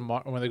where they go to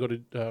when they go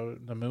to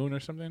the moon or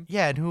something.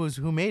 Yeah, and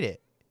who made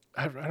it?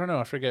 I don't know.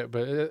 I forget,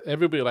 but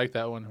everybody liked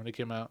that one when it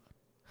came out.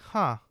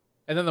 Huh.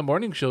 And then the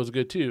morning show is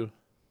good too.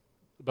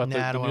 About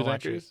I don't the news want to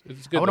watch anchors. it.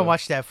 It's good. I want to though.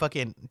 watch that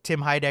fucking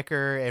Tim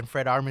Heidecker and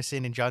Fred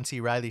Armisen and John C.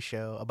 Reilly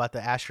show about the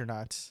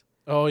astronauts.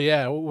 Oh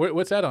yeah,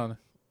 what's that on?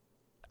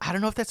 I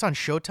don't know if that's on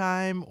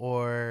Showtime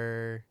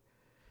or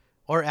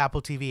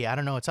Apple TV. I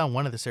don't know. It's on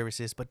one of the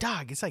services. But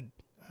dog, it's like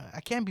I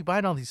can't be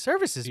buying all these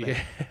services, man.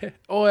 Yeah.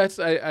 Oh,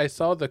 I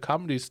saw the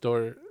Comedy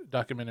Store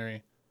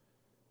documentary.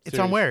 It's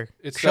on where?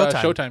 It's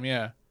Showtime. Showtime.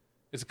 Yeah,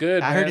 it's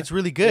good. I heard it's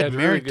really good. Yeah, it's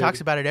Merrick really talks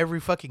good. about it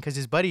every fucking because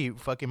his buddy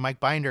fucking Mike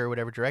Binder or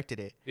whatever directed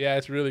it. Yeah,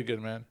 it's really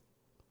good, man.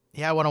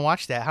 Yeah, I want to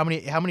watch that. How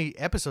many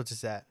episodes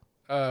is that?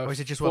 Or is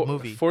it just what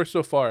movie? 4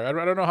 so far. I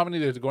don't know how many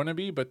there's going to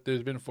be, but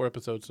there's been 4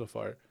 episodes so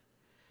far.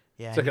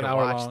 Yeah, it's like an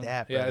hour long.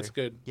 That, yeah, it's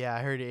good. Yeah,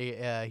 I heard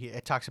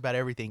it talks about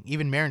everything.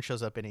 Even Marin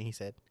shows up in it. He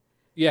said.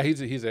 Yeah,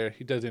 he's there.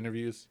 He does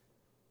interviews.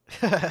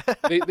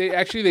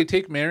 they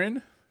take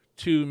Marin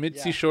to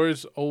Mitzi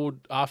Shore's old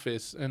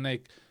office and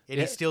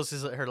he steals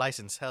her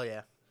license. Hell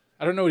yeah.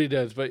 I don't know what he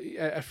does, but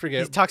I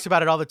forget. He talks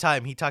about it all the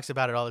time.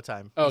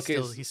 Oh,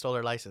 okay. He stole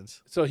her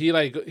license. So he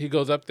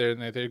goes up there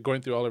and they're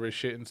going through all of her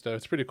shit and stuff.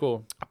 It's pretty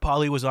cool.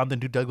 Pauly was on the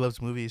new Doug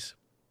Loves Movies.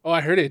 Oh,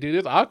 I heard it, dude.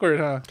 It's awkward,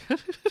 huh?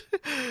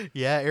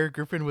 Yeah, Eric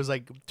Griffin was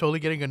like totally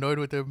getting annoyed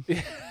with him.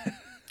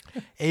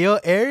 Hey, yo,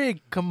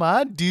 Eric, come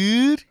on,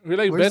 dude. We're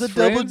like Where's best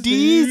the friends, double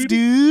D's,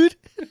 dude?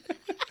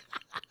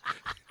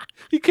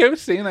 He kept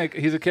saying I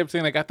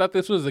thought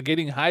this was a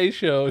Getting High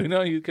show. You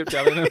know, he kept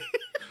telling him.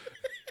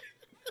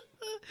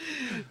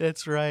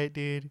 That's right,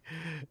 dude.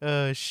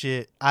 Oh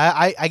shit.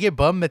 I get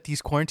bummed that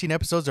these quarantine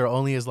episodes are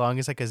only as long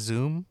as like a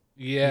Zoom.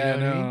 Yeah, you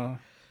know what I mean?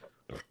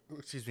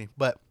 Excuse me,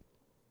 but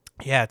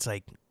yeah, it's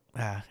like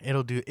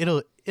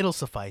it'll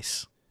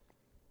suffice.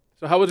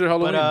 So how was your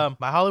Halloween? But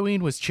my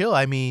Halloween was chill.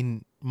 I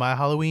mean, my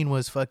Halloween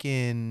was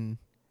fucking.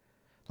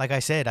 Like I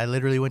said, I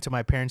literally went to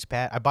my parents'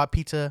 pad. I bought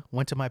pizza,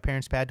 went to my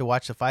parents' pad to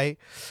watch the fight,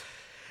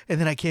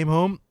 and then I came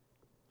home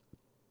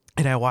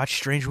and I watched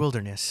Strange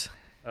Wilderness.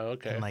 Oh,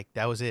 okay. And like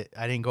that was it.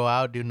 I didn't go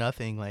out, do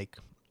nothing. Like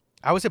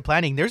I wasn't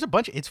planning. There's a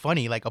bunch. It's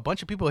funny. Like a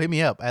bunch of people hit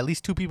me up. At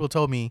least 2 people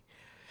told me,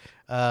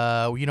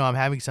 I'm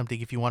having something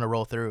if you want to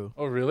roll through.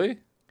 Oh, really?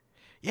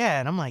 Yeah,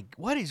 and I'm like,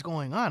 what is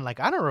going on? Like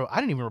I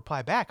didn't even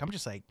reply back. I'm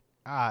just like,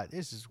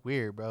 this is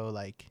weird, bro.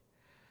 Like,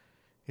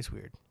 it's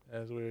weird.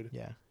 That's weird.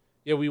 Yeah.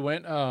 Yeah, we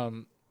went.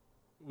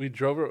 We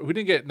drove. We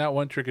didn't get not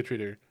one trick or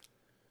treater.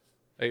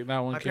 Like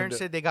not one. My parents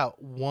said they got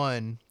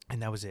one,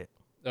 and that was it.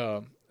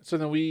 So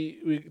then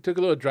we took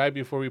a little drive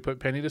before we put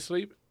Penny to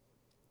sleep.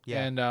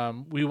 Yeah.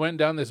 And we went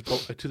down to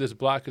this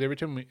block. Cause every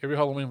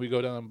Halloween we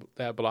go down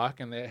that block,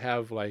 and they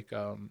have at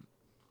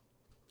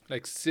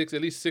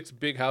least six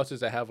big houses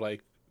that have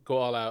go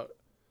all out.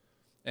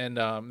 And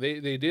they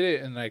did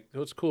it, and it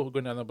was cool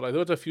going down the block. There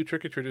was a few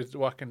trick or treaters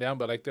walking down,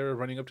 but they were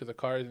running up to the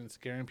cars and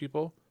scaring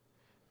people.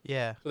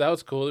 Yeah. So that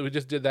was cool. We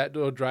just did that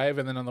little drive,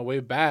 and then on the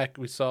way back,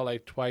 we saw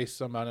twice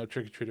the amount of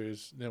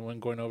trick-or-treaters than when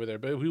going over there.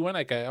 But we went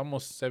at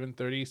almost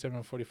 7:30,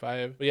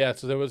 7:45. But yeah,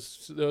 so there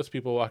was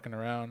people walking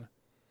around.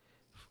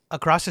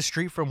 Across the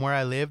street from where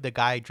I live, the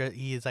guy,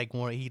 he is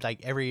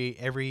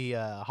every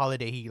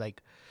holiday, he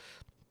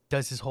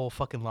does his whole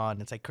fucking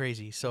lawn. It's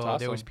crazy. So awesome.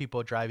 There was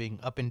people driving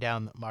up and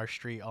down our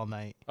street all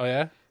night. Oh,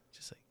 yeah?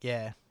 Just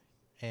yeah.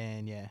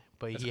 And yeah.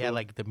 But That's he cool.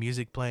 had the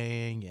music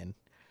playing and...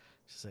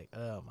 Just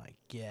oh my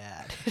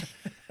God.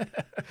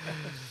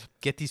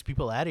 Get these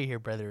people out of here,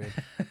 brethren.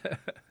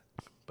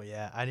 But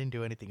yeah, I didn't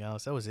do anything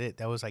else. That was it.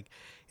 That was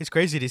it's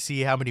crazy to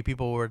see how many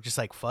people were just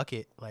fuck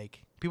it.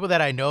 People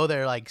that I know,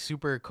 they're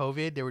super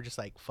COVID, they were just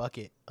fuck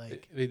it.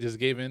 They just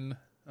gave in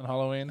on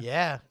Halloween?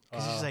 Yeah.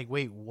 Because it's just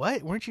wait,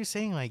 what? Weren't you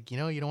saying you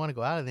don't want to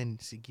go out? And then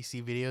you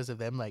see videos of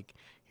them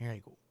you're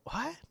like,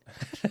 what?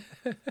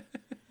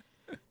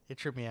 It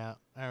tripped me out.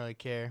 I don't really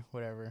care.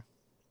 Whatever.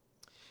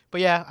 But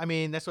yeah, I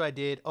mean that's what I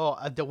did. Oh,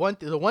 the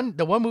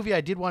one movie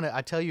I did want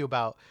to tell you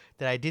about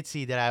that I did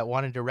see that I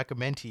wanted to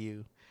recommend to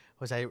you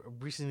was I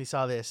recently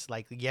saw this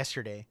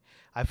yesterday.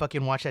 I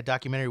fucking watched that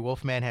documentary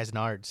Wolfman Has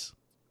Nards.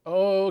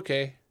 Oh,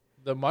 okay.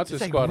 The Monster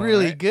Squad. It's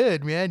really right?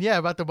 good, man. Yeah,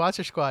 about the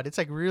Monster Squad. It's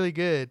really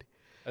good.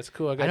 That's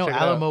cool. I know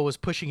Alamo was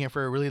pushing it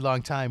for a really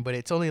long time, but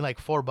it's only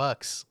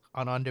 $4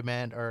 on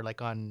demand or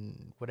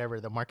on whatever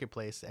the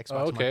marketplace,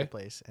 Xbox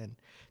Marketplace, and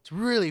it's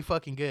really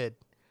fucking good.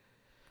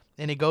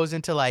 And it goes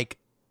into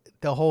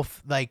the whole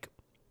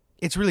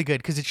it's really good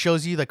because it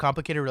shows you the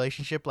complicated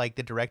relationship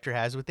the director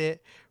has with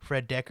it,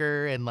 Fred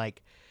Decker, and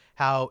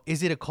how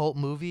is it a cult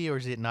movie or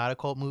is it not a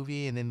cult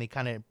movie, and then they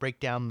kind of break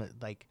down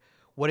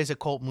what is a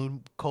cult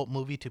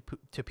movie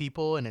to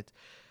people, and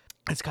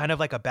it's kind of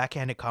a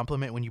backhanded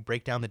compliment when you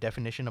break down the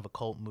definition of a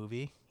cult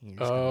movie.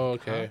 Oh,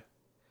 okay. Huh?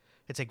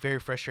 It's very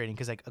frustrating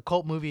because a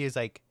cult movie is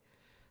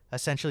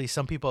essentially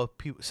some people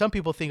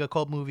think a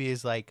cult movie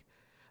is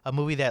a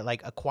movie that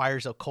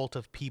acquires a cult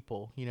of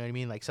people, you know what I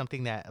mean?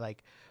 Something that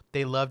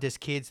they loved as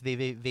kids.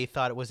 They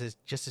thought it was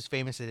just as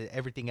famous as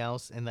everything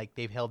else, and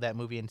they've held that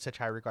movie in such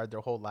high regard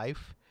their whole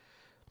life.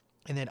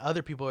 And then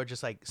other people are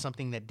just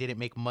something that didn't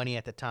make money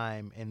at the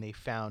time, and they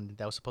found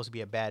that was supposed to be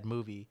a bad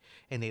movie,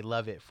 and they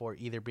love it for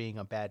either being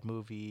a bad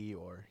movie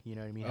or you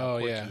know what I mean? How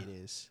quirky it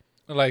is.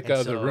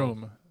 The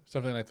Room,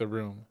 something like The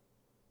Room.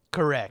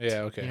 Correct.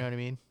 Yeah. Okay. You know what I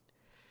mean?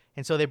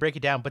 And so they break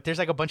it down, but there's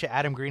a bunch of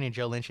Adam Green and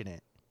Joe Lynch in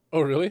it.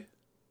 Oh, really?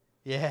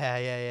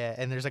 Yeah.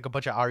 And there's a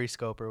bunch of Ari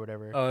Scope or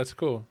whatever. Oh, that's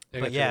cool.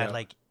 But yeah,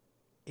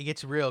 it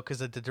gets real because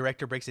the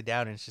director breaks it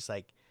down and it's just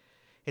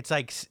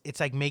it's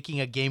like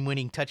making a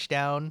game-winning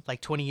touchdown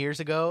 20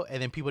 years ago,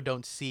 and then people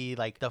don't see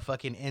the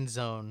fucking end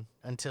zone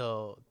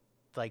until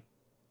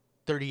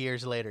 30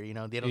 years later. You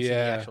know, they don't see the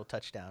actual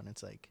touchdown. And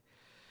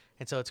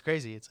so it's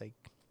crazy. It's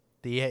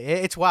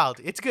it's wild.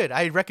 It's good.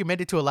 I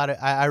recommend it to a lot of.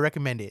 I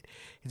recommend it.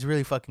 It's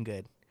really fucking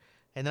good.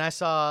 And then I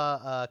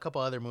saw a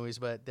couple other movies,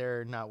 but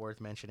they're not worth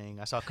mentioning.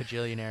 I saw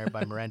Kajillionaire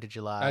by Miranda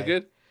July.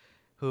 Good?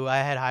 Who I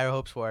had higher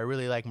hopes for. I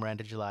really like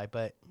Miranda July,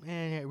 but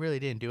it really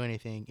didn't do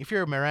anything. If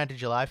you're a Miranda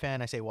July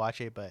fan, I say watch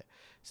it, but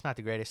it's not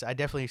the greatest. I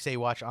definitely say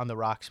watch On the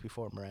Rocks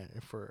before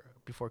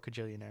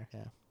Kajillionaire.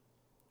 Yeah.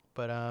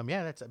 But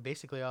yeah, that's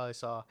basically all I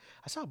saw.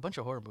 I saw a bunch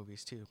of horror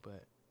movies too,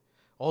 but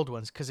old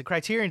ones, because the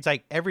Criterion's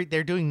like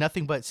they're doing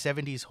nothing but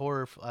 70s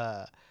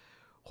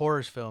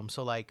horrors films.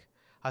 So like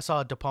I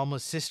saw De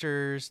Palma's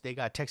Sisters. They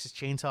got Texas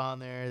Chainsaw on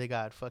there. They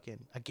got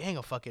fucking a gang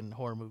of fucking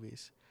horror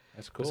movies.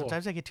 That's cool. But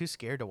sometimes I get too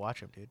scared to watch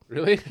them, dude.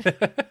 Really?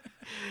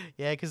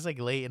 Yeah, because it's like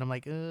late, and I'm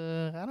like,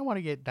 I don't want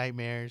to get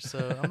nightmares, so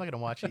I'm not gonna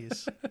watch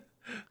these.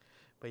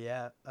 But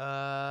yeah,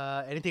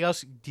 anything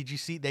else did you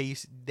see that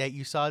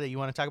you saw that you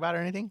want to talk about or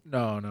anything?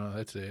 No,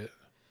 that's it.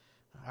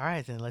 All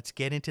right, then let's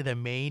get into the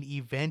main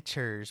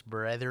eventers,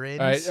 brethren.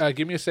 All right,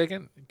 give me a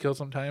second. Kill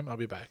some time. I'll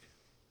be back.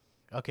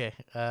 Okay.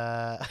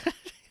 I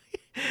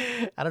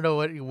don't know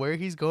where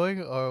he's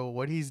going or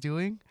what he's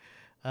doing.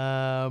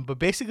 But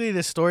basically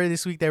the story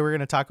this week that we're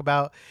going to talk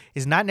about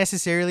is not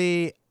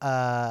necessarily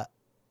a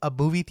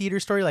movie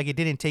theater story. Like, it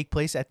didn't take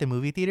place at the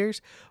movie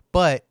theaters,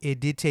 but it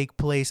did take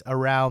place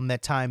around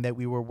that time that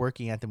we were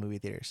working at the movie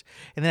theaters.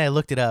 And then I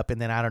looked it up, and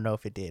then I don't know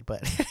if it did,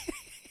 but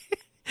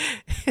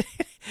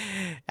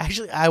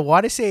actually I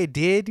want to say it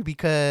did,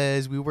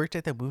 because we worked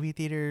at the movie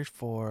theaters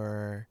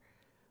for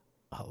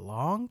a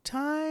long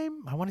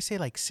time. I want to say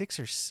like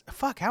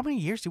how many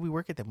years did we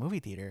work at the movie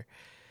theater?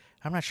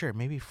 I'm not sure,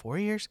 maybe 4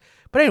 years.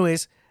 But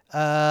anyways,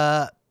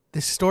 the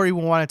story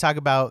we want to talk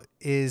about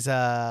is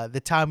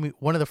the time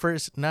one of the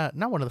first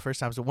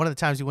times, but one of the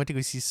times we went to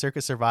go see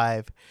Circus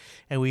Survive,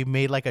 and we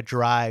made like a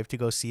drive to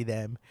go see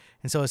them.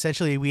 And so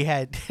essentially we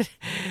had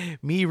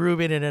me,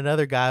 Ruben, and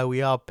another guy.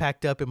 We all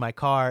packed up in my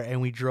car and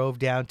we drove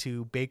down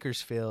to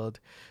Bakersfield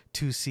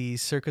to see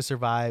Circus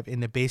Survive in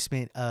the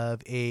basement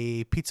of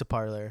a pizza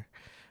parlor.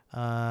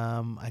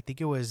 I think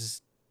it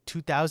was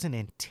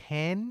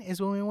 2010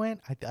 is when we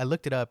went. I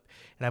looked it up,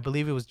 and I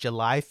believe it was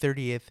July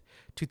 30th,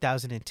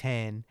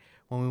 2010,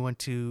 when we went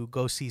to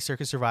go see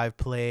Circus Survive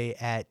play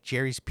at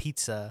Jerry's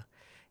Pizza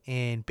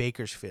in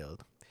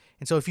Bakersfield.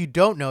 And so if you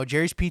don't know,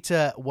 Jerry's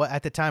Pizza,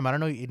 at the time, I don't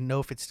know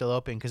if it's still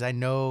open, because I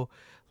know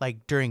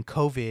like during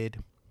COVID,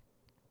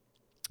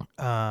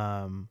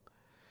 during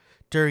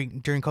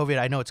COVID,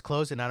 I know it's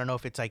closed, and I don't know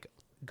if it's like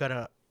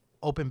gonna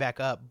open back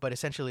up, but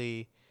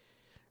essentially,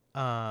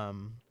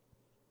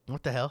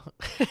 what the hell?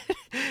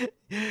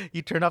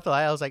 You turned off the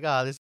light. I was like,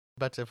 oh, this is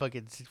about to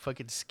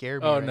fucking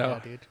scare me now,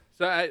 dude.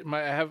 So I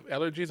have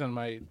allergies, and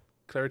my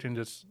Claritin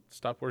just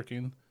stopped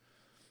working.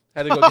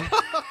 Had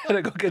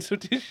to go get some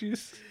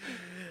tissues.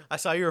 I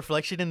saw your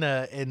reflection in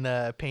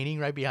the painting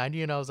right behind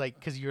you, and I was like,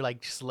 because you're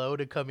like slow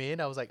to come in,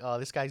 I was like, oh,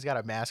 this guy's got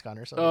a mask on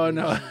or something. Oh,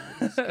 no.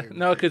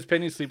 No, because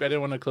Penny's asleep. I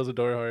didn't want to close the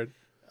door hard.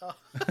 Oh.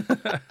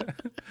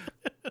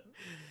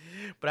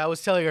 But I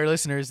was telling our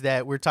listeners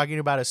that we're talking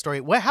about a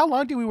story. How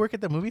long did we work at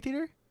the movie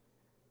theater?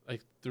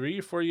 Like 3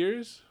 or 4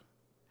 years.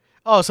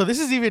 Oh, so this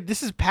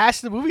is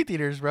past the movie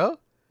theaters, bro.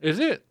 Is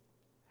it?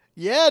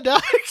 Yeah,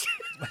 dog.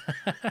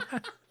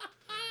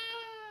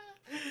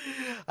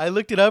 I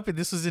looked it up, and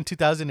this was in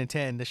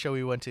 2010, the show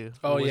we went to.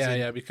 Oh,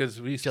 yeah,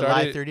 because we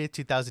started... July 30th,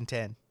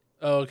 2010.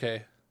 Oh,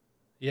 okay.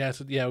 Yeah,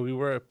 so we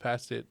were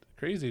past it.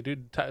 Crazy,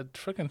 dude.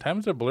 Fucking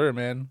time's a blur,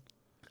 man.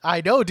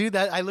 I know, dude.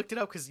 That I looked it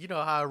up because you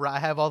know how I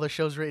have all the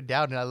shows written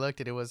down, and I looked,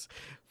 and it was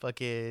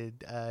fucking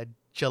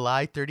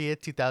July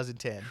 30th,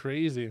 2010.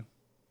 Crazy.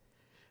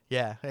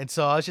 Yeah, and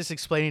so I was just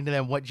explaining to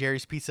them what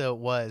Jerry's Pizza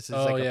was. It's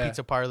like a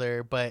pizza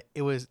parlor, but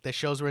the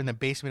shows were in the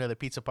basement of the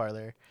pizza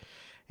parlor.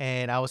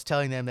 And I was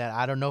telling them that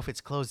I don't know if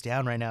it's closed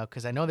down right now,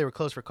 because I know they were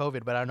closed for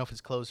COVID, but I don't know if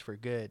it's closed for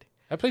good.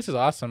 That place is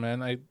awesome,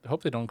 man. I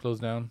hope they don't close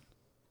down.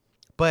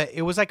 But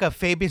it was like a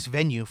famous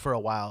venue for a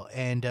while,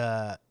 and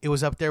it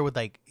was up there with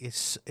like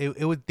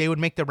they would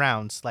make the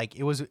rounds. Like,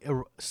 it was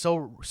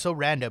so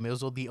random. It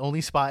was the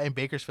only spot in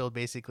Bakersfield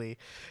basically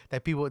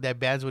that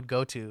bands would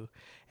go to,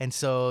 and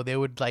so they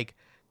would like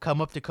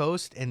come up the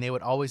coast, and they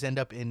would always end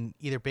up in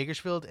either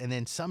Bakersfield, and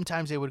then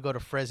sometimes they would go to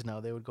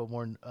Fresno. They would go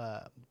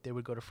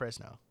to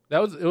Fresno. It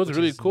was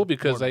really cool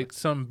because like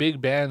some big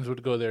bands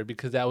would go there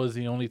because that was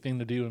the only thing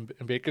to do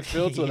in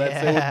Bakersfield. So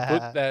that's they would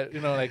book that,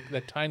 like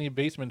that tiny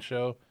basement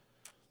show.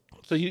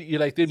 So you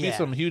like there'd be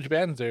some huge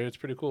bands there. It's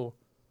pretty cool.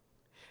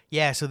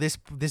 Yeah, so this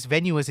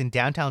venue was in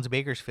downtown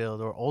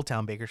Bakersfield or Old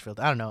Town Bakersfield.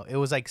 I don't know. It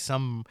was like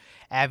some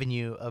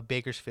avenue of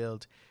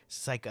Bakersfield.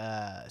 It's like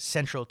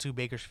central to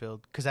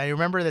Bakersfield, because I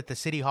remember that the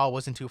city hall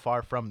wasn't too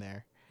far from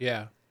there.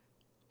 Yeah.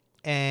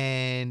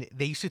 And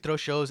they used to throw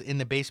shows in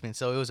the basement.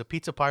 So it was a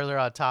pizza parlor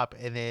on top,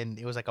 and then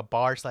it was like a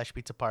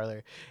bar/pizza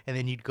parlor. And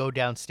then you'd go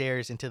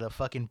downstairs into the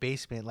fucking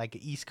basement, like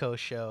an East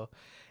Coast show.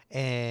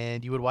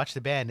 And you would watch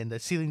the band, and the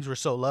ceilings were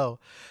so low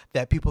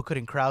that people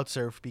couldn't crowd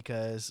surf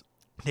because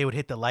they would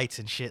hit the lights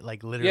and shit,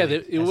 like literally.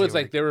 Yeah, it was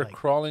like they were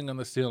crawling on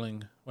the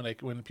ceiling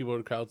when people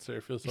would crowd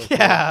surf. It was so cool.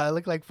 It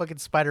looked like fucking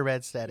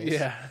Spider-Man status.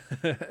 Yeah.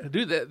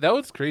 Dude, that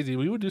was crazy.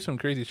 We would do some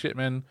crazy shit,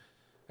 man.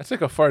 That's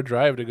like a far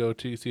drive to go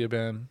to see a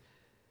band.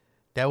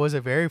 That was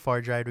a very far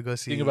drive to go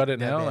see. Think about it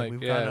that now, band. like,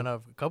 We've yeah. gone on a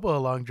couple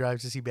of long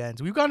drives to see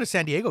bands. We've gone to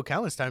San Diego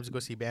countless times to go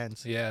see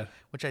bands. Yeah.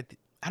 Which I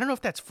don't know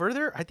if that's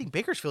further. I think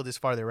Bakersfield is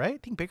farther, right? I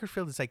think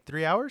Bakersfield is like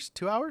 3 hours,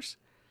 2 hours.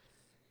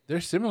 They're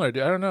similar,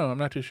 dude. I don't know. I'm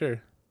not too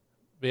sure.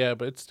 But yeah,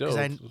 but it's still.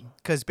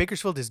 Because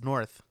Bakersfield is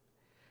north.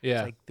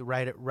 Yeah. It's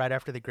like right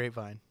after the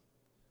Grapevine.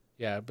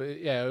 Yeah, but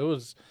yeah, it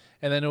was,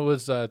 and then it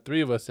was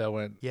 3 of us that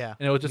went. Yeah.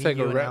 And it was just Me, like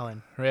you, and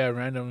Alan.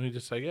 random. We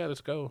just like, yeah, let's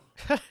go.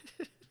 Let's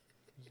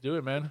do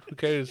it, man. Who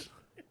cares?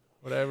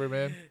 Whatever,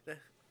 man.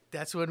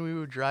 That's when we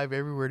would drive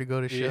everywhere to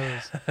go to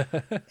shows.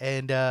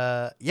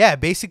 Yeah. And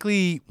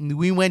basically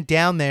we went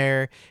down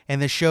there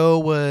and the show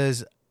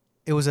was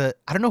I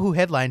don't know who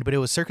headlined, but it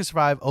was Circus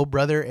Survive, Oh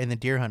Brother, and the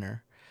Deer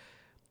Hunter.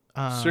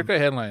 Circa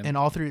headline. And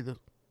all three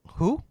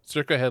who?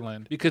 Circa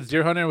headline. Because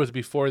Deer Hunter was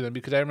before them.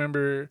 Because I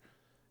remember.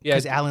 Yeah.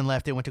 Because Alan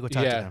left and went to go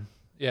talk to them.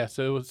 Yeah,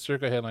 so it was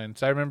Circa headline.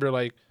 So I remember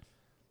like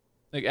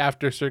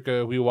after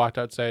Circa, we walked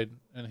outside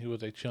and he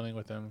was like chilling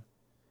with them.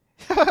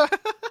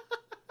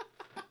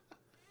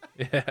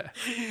 Yeah.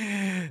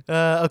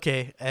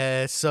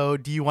 Okay. So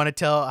do you want to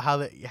tell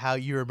how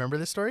you remember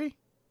the story?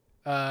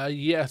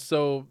 Yeah.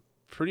 So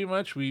pretty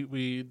much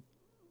we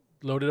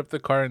loaded up the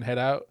car and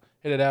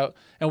headed out,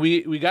 and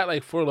we got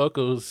like Four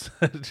Locos.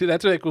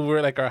 That's like when we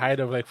were like our height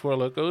of like Four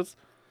Locos.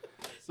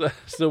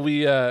 So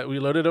we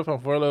loaded up on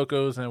Four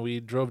Locos and we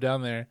drove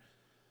down there.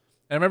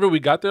 And I remember we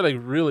got there like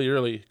really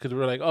early because we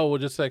were like, oh, we'll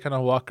just like kind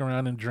of walk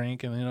around and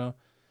drink and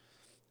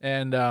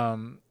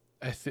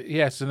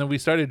so then we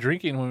started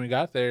drinking when we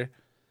got there.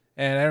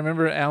 And I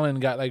remember Alan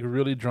got like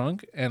really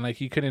drunk and like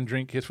he couldn't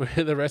drink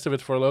the rest of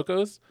his Four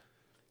Locos.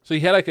 So he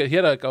had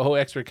a whole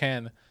extra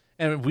can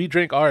and we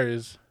drank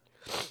ours.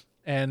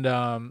 And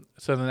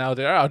so then I was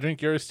like, all right, I'll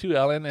drink yours too,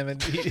 Alan. And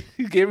then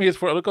he gave me his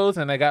Four Locos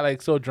and I got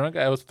like so drunk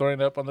I was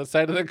throwing up on the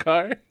side of the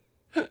car.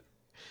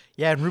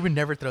 Yeah, and Ruben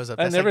never throws up.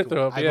 I never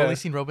throw up. I've only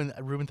seen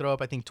Ruben throw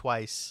up I think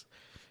twice.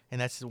 And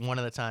that's one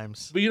of the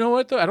times. But you know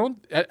what though? I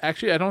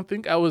don't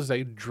think I was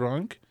like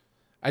drunk.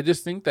 I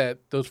just think that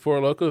those Four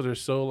Locos are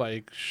so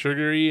like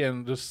sugary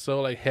and just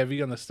so like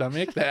heavy on the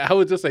stomach that I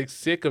was just like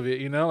sick of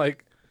it,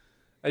 like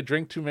I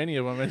drank too many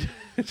of them and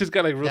it just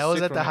got like real sick. That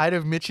was at the height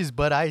of of Mitch's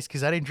Bud Ice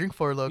because I didn't drink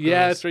Four Locos.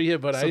 Yeah, that's right. Yeah,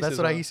 Bud Ice. So that's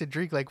what I used to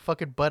drink, like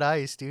fucking Bud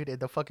Ice, dude, in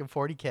the fucking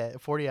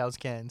 40 ounce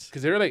cans.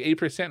 Because they were like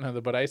 8%, huh?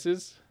 The Bud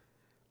Ices,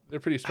 they're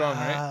pretty strong,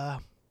 right?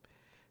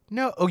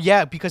 No, oh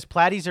yeah, because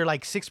Platties are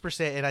like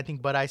 6%, and I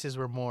think Bud Ices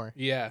were more.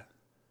 Yeah,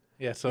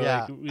 yeah. So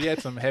Yeah. like we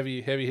had some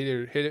heavy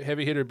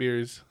hitter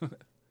beers.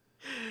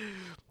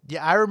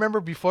 Yeah, I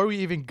remember before we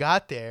even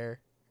got there,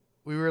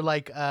 we were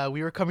like,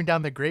 we were coming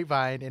down the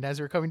Grapevine, and as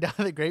we were coming down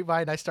the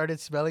Grapevine, I started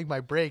smelling my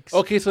brakes.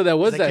 Okay, so that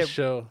was 'Cause I that kept-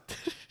 show.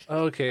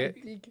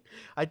 Okay.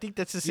 I think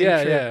that's the same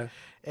Yeah, trip. yeah.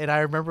 And I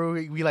remember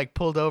we like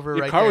pulled over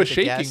Your right car there was at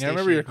the gas shaking. I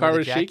remember station your car where the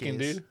was Jack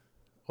shaking, is. dude.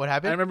 What I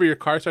happened? remember your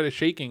car started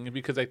shaking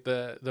because like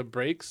the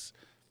brakes.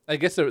 I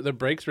guess the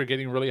brakes were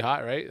getting really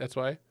hot, right? That's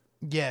why.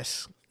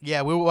 Yes.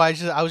 Yeah, I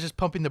was just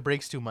pumping the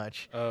brakes too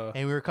much. Oh.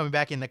 And we were coming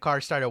back and the car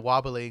started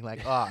wobbling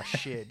like, oh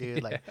shit,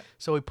 dude. Like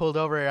so we pulled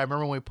over. I remember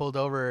when we pulled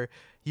over,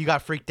 you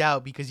got freaked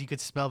out because you could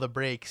smell the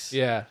brakes.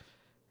 Yeah.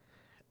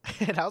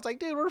 And I was like,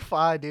 dude, we're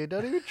fine, dude.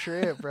 Don't even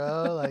trip,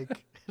 bro.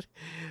 Like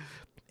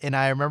and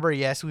I remember,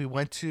 yes, we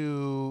went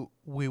to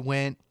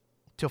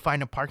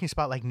find a parking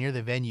spot like near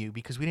the venue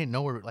because we didn't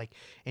know where like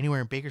anywhere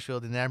in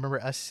Bakersfield. And then I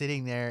remember us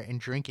sitting there and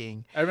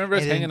drinking. I remember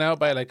us And then- hanging out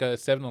by like a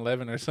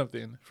 7-Eleven or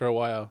something for a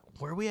while.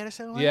 Were we at a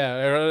 7-Eleven?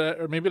 Yeah,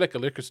 or maybe like a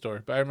liquor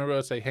store. But I remember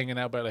us like hanging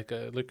out by like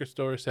a liquor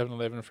store,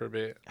 7-Eleven for a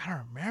bit. I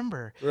don't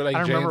remember. We were like I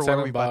don't Jay and remember where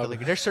Silent we bought the Bob.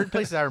 liquor. There's certain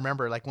places I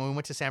remember, like when we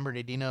went to San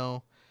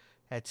Bernardino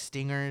at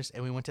Stingers,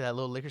 and we went to that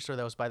little liquor store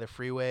that was by the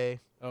freeway.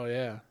 Oh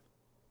yeah.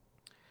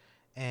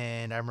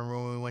 And I remember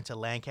when we went to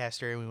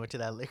Lancaster, and we went to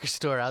that liquor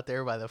store out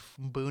there by the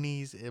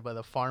boonies, by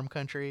the farm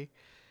country,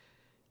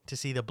 to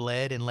see the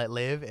Bled and Let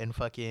Live, and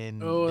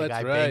fucking Oh, the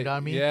that's guy right. banged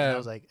on me. Yeah. And I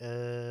was like,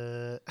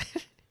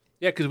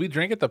 Yeah, because we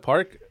drank at the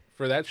park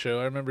for that show.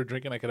 I remember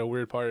drinking like at a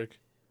weird park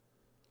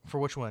For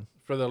which one?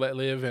 for the Let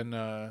Live and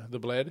the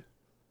Bled.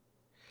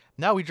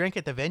 No, we drank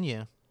at the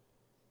venue.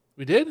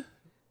 We did?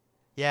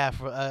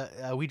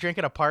 Yeah, we drank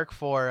at a park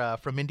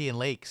from Indian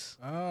Lakes.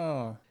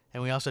 Oh.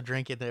 And we also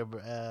drank at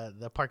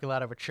the parking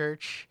lot of a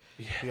church.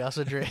 Yeah. We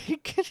also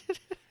drank.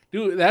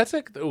 Dude, that's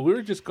like we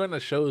were just going to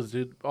shows,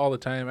 dude, all the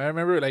time. I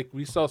remember like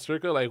we saw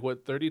Circa like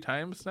what 30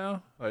 times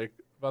now, like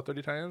about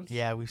 30 times.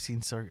 Yeah, we've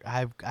seen Circa.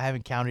 I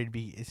haven't counted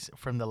it's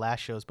from the last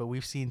shows, but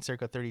we've seen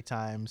Circa 30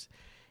 times,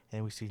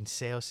 and we've seen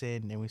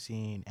Seosin, and we've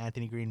seen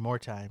Anthony Green more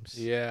times.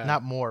 Yeah.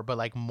 Not more, but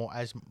like more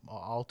as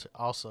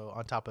also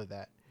on top of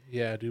that.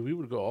 Yeah, dude, we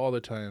would go all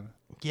the time.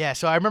 Yeah,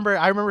 so I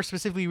remember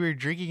specifically we were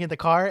drinking in the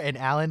car, and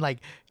Alan like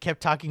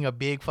kept talking a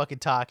big fucking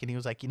talk, and he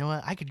was like, you know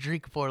what, I could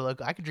drink Four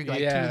Loko, I could drink like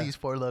 2 Yeah. of these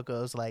Four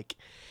Locos, like,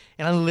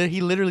 and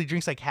he literally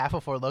drinks like half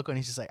a Four Loko, and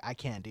he's just like, I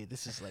can't, dude,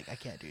 this is like, I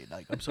can't, dude,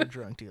 like I'm so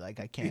drunk, dude, like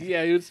I can't.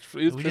 Yeah, he was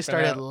We just tripping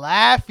started out.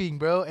 laughing,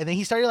 bro, and then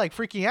he started like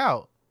freaking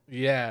out.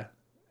 Yeah,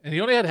 and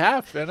he only had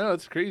half. I know,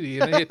 it's crazy.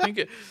 And I think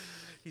it.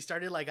 He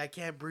started like, I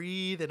can't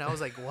breathe, and I was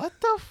like, what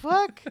the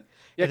fuck?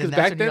 Yeah, because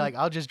back then you're like,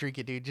 I'll just drink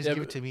it, dude. Just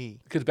give it to me.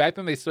 Because back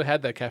then they still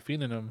had that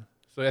caffeine in them.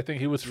 So I think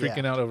he was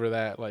freaking out over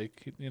that.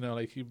 Like,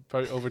 like he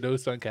probably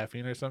overdosed on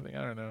caffeine or something.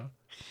 I don't know.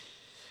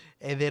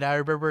 And then I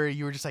remember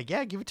you were just like,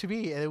 yeah, give it to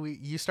me. And then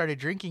you started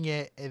drinking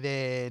it. And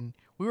then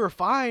we were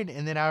fine.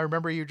 And then I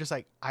remember you were just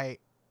like, I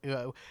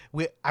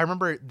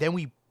remember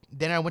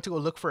then I went to go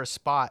look for a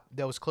spot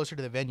that was closer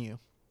to the venue.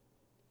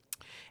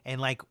 And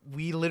like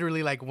we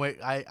literally like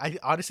went. I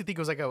honestly think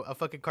it was like a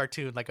fucking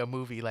cartoon, like a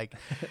movie. Like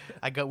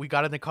we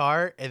got in the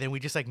car and then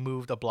we just like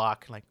moved a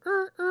block, like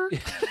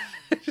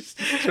just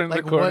turn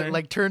like the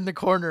corner. turned the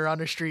corner on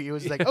the street. It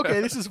was like,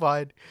 okay, this is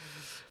fine.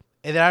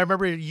 And then I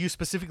remember you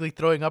specifically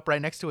throwing up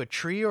right next to a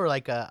tree or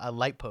like a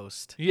light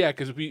post. Yeah,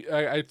 because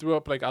I threw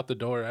up like out the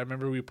door. I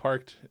remember we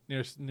parked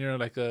near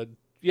like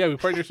we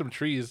parked near some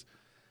trees.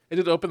 I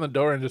just opened the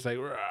door and just like.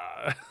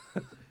 Rah.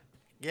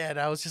 Yeah, and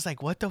I was just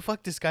like, what the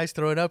fuck? This guy's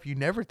throwing up. You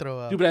never throw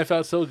up. Dude, but I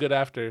felt so good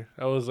after.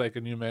 I was like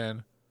a new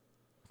man.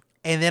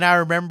 And then I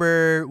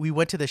remember we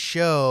went to the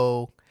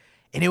show,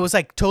 and it was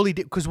like totally...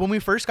 Because when we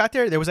first got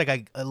there was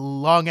like a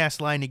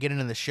long-ass line to get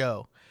into the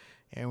show.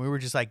 And we were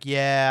just like,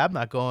 yeah, I'm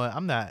not going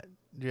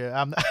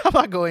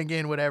going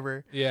in,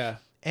 whatever. Yeah.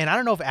 And I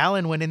don't know if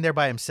Alan went in there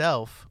by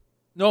himself.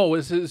 No,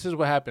 this is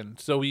what happened.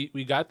 So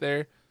we got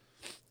there,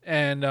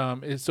 and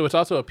so it's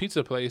also a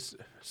pizza place.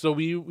 So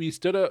we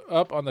stood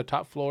up on the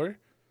top floor,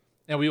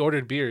 and we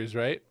ordered beers,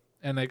 right?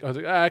 And like I was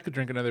like, I could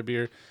drink another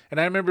beer. And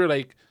I remember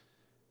like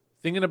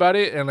thinking about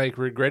it and like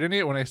regretting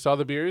it when I saw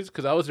the beers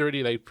because I was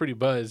already like pretty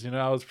buzzed,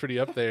 I was pretty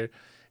up there.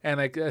 And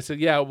like I said,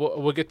 yeah,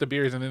 we'll get the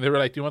beers. And then they were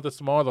like, do you want the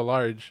small or the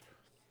large?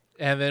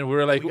 And then we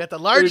were like, we got the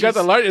large.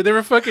 They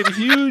were fucking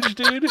huge,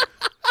 dude.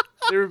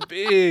 They were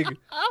big.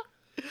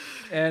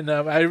 And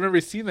I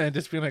remember seeing that and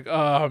just being like,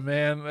 oh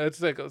man,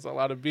 that's a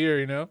lot of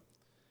beer,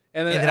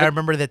 And then I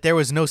remember that there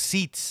was no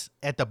seats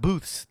at the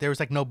booths. There was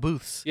like no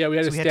booths. Yeah, we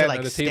had to stand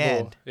at the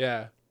table.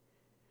 Yeah.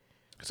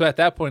 So at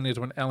that point is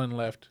when Ellen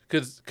left,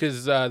 because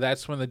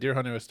that's when the Deer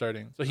Hunter was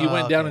starting. So he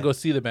went down and go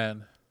see the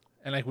band,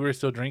 and like we were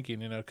still drinking,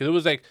 because it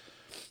was like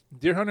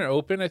Deer Hunter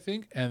opened, I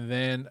think, and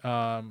then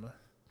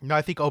no,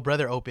 I think Oh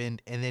Brother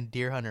opened, and then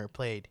Deer Hunter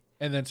played,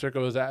 and then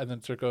Circo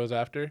was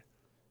after,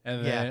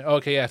 and then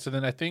So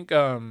then I think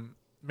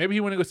maybe he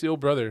went to go see Oh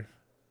Brother.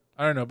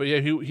 I don't know, but yeah,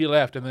 he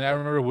left, and then I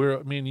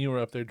remember me and you were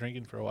up there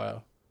drinking for a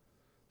while.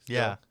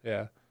 Still.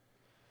 Yeah.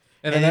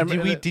 And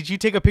then did you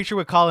take a picture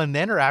with Colin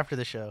then or after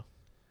the show?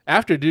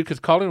 After, dude,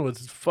 because Colin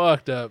was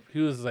fucked up. He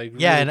was like,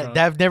 really and drunk.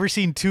 I've never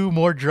seen two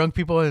more drunk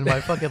people in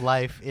my fucking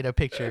life in a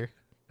picture.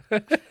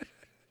 It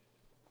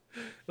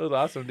was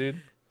awesome,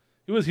 dude.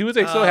 He was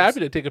like so happy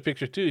to take a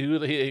picture too.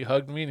 He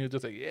hugged me and he was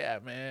just like, yeah,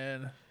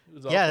 man.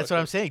 Yeah, that's what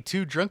I'm saying.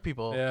 Two drunk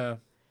people. Yeah.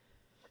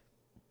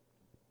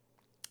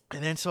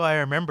 And then so I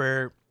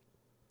remember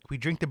we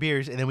drink the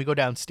beers and then we go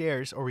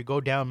downstairs or we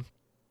go down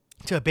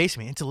to a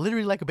basement. It's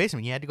literally like a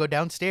basement. You had to go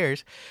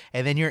downstairs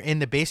and then you're in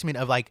the basement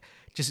of like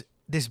just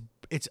this.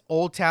 It's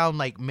old town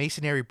like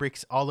masonry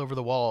bricks all over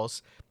the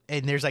walls,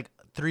 and there's like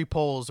 3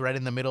 poles right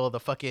in the middle of the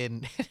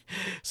fucking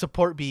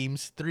support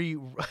beams, 3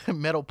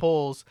 metal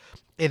poles.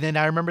 And then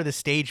I remember the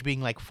stage being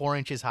like 4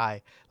 inches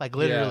high, like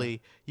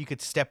literally you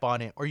could step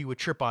on it or you would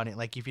trip on it,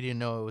 like if you didn't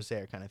know it was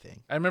there, kind of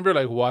thing. I remember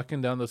like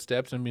walking down the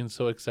steps and being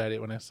so excited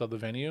when I saw the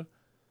venue,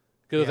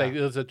 because it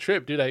was a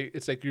trip, dude.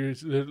 It's like you're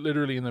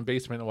literally in the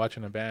basement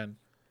watching a band,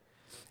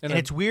 and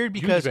it's weird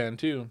because band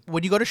too.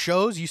 When you go to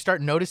shows, you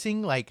start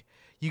noticing like.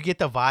 You get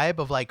the vibe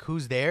of like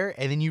who's there,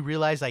 and then you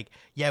realize like,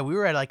 yeah, we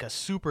were at like a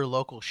super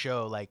local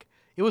show. Like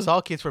it was all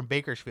kids from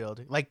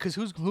Bakersfield. Like, cause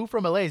who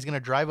from LA is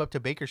gonna drive up to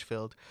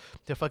Bakersfield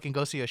to fucking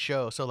go see a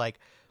show? So like,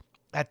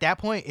 at that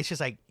point, it's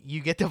just like you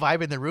get the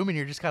vibe in the room, and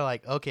you're just kind of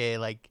like, okay,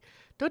 like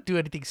don't do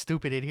anything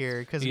stupid in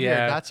here, cause we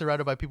are not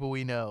surrounded by people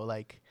we know.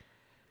 Like,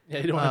 yeah,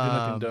 you don't want to do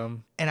nothing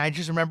dumb. And I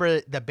just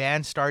remember the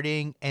band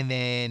starting, and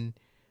then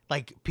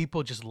like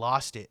people just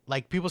lost it.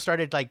 Like people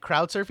started like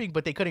crowd surfing,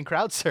 but they couldn't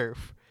crowd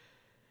surf.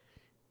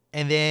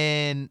 And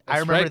then I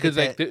remember because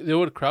like they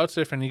would crowd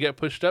surf and you get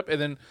pushed up,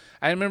 and then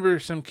I remember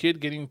some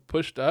kid getting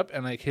pushed up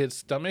and like his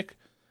stomach,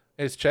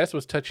 his chest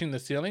was touching the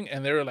ceiling,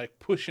 and they were like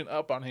pushing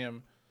up on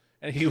him,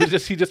 and he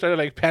just started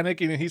like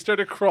panicking and he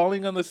started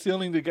crawling on the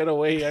ceiling to get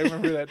away. I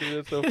remember that, dude.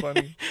 It's so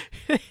funny.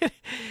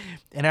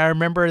 And I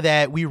remember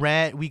that we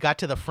got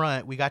to the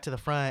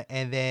front,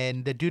 and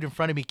then the dude in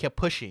front of me kept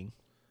pushing.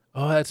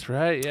 Oh, that's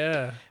right,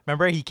 yeah.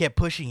 Remember, he kept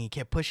pushing, he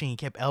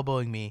kept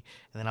elbowing me.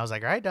 And then I was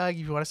like, all right, dog,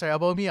 if you want to start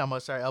elbowing me, I'm going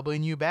to start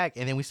elbowing you back.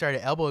 And then we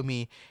started elbowing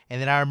me. And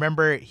then I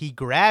remember he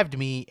grabbed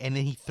me, and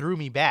then he threw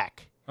me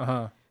back.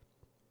 Uh-huh.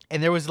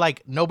 And there was,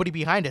 like, nobody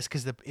behind us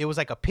because it was,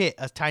 like, a pit,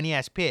 a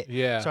tiny-ass pit.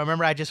 Yeah. So I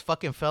remember I just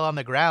fucking fell on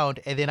the ground,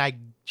 and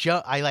then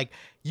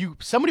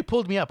somebody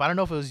pulled me up. I don't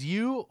know if it was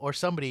you or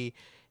somebody.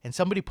 And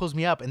somebody pulls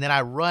me up, and then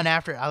I run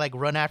after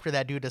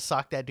that dude to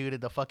sock that dude in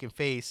the fucking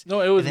face.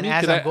 No, it was and me.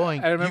 And then as I'm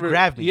going, I remember, you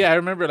grabbed me. Yeah, I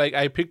remember, like,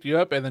 I picked you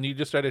up, and then you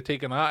just started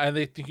taking off. And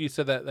they think you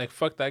said that, like,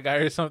 fuck that guy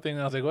or something.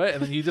 And I was like, what?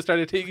 And then you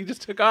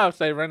just took off,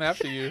 so I ran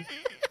after you.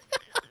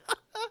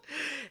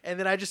 And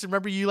then I just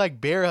remember you,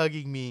 like, bear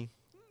hugging me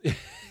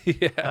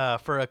yeah.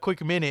 For a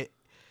quick minute.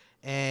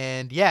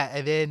 And yeah,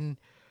 and then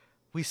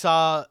we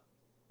saw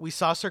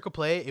Circle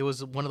Play. It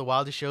was one of the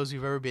wildest shows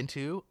we've ever been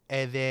to.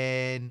 And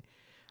then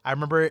I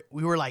remember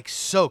we were like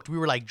soaked. We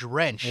were like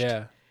drenched.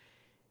 Yeah.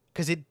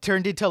 Because it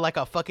turned into like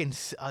a fucking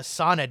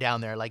sauna down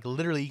there. Like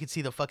literally you could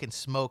see the fucking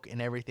smoke and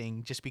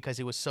everything just because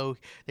it was so...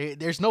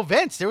 There's no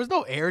vents. There was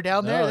no air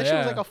down there. That shit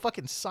was like a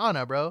fucking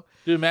sauna, bro.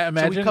 Dude,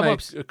 imagine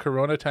like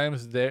Corona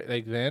times there,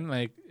 like then,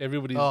 like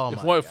everybody...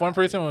 if one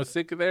person was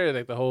sick there,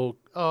 like the whole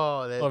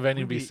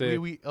venue would be sick.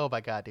 Oh my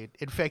God, dude.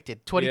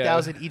 Infected.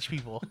 20,000 each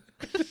people.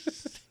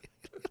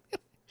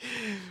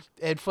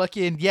 And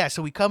fucking... Yeah,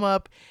 so we come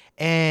up...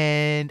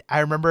 And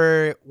I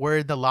remember we're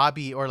in the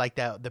lobby or like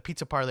the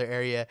pizza parlor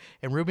area,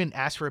 and Ruben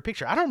asked for a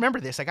picture. I don't remember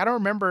this. Like I don't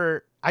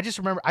remember. I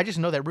just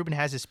know that Ruben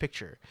has this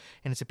picture,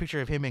 and it's a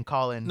picture of him and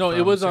Colin. No,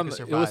 it was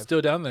It was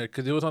still down there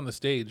because it was on the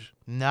stage.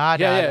 Nah,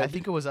 I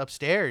think it was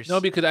upstairs.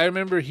 No, because I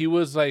remember he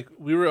was like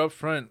we were up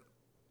front.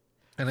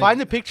 And find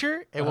the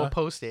picture and we'll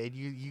post it.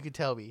 You can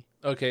tell me.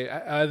 Okay,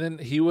 then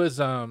he was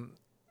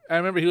I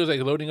remember he was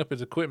like loading up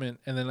his equipment,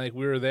 and then like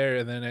we were there,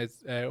 and then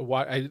I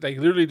like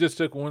literally just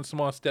took one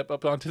small step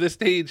up onto the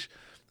stage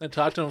and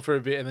talked to him for a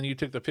bit, and then you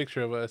took the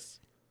picture of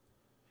us.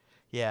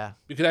 Yeah,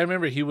 because I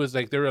remember he was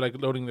like they were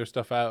like loading their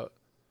stuff out,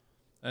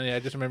 and yeah, I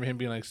just remember him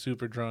being like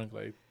super drunk,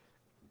 like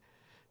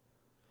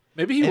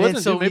maybe he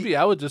wasn't. So maybe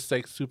I was just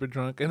like super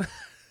drunk, and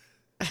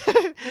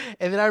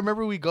and then I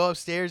remember we go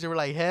upstairs and we're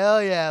like,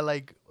 hell yeah,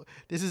 like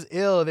this is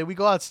ill. Then we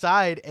go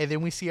outside and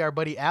then we see our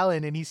buddy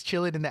Alan, and he's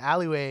chilling in the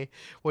alleyway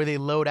where they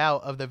load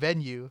out of the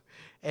venue.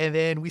 And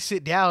then we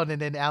sit down, and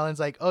then Alan's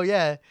like, oh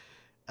yeah,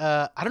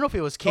 I don't know if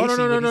it was Casey.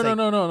 Oh,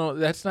 no.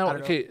 That's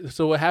not okay.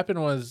 So what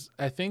happened was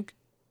I think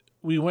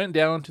we went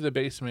down to the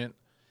basement,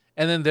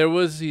 and then there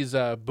was these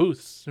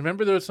booths.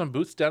 Remember there was some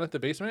booths down at the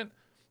basement,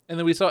 and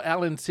then we saw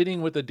Alan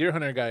sitting with the Deer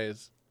Hunter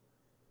guys.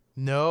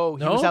 No,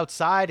 he was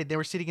outside, and they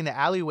were sitting in the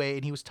alleyway,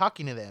 and he was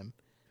talking to them.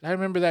 I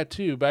remember that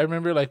too, but I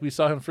remember like we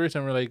saw him first,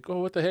 and we're like, "Oh,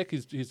 what the heck?"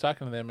 He's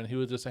talking to them, and he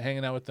was just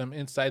hanging out with them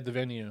inside the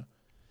venue.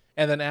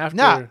 And then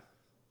after,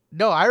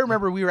 no, I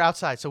remember we were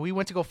outside, so we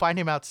went to go find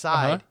him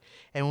outside.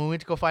 And when we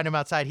went to go find him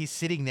outside, he's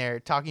sitting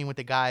there talking with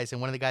the guys, and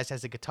one of the guys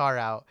has a guitar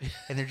out,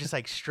 and they're just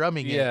like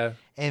strumming it.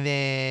 And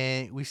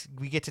then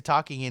we get to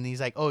talking, and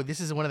he's like, "Oh, this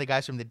is one of the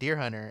guys from the Deer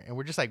Hunter," and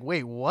we're just like,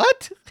 "Wait,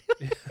 what?"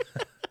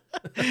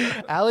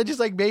 Alan just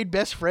like made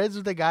best friends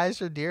with the guys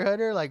from Deer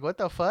Hunter. Like, what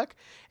the fuck?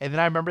 And then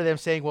I remember them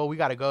saying, well, we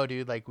got to go,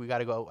 dude. Like, we got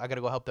to go. I got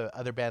to go help the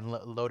other band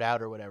load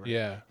out or whatever.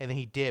 Yeah. And then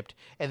he dipped.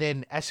 And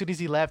then as soon as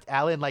he left,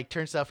 Alan like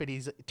turns to us and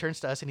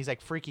he's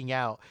like freaking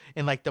out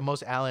in like the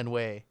most Alan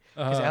way.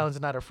 Because Alan's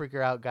not a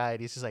freaker out guy.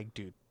 And he's just like,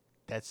 dude,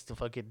 that's the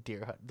fucking Deer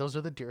Hunter. Those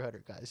are the Deer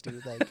Hunter guys,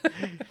 dude. Like,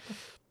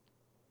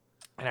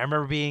 and I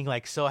remember being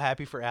like so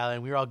happy for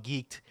Alan. We were all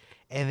geeked.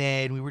 And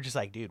then we were just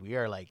like, dude, we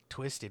are like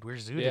twisted. We're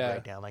zooted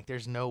right now. Like,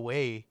 there's no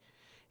way.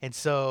 And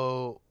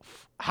so,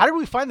 how did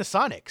we find the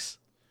Sonics?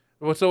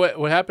 Well, so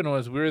what happened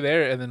was we were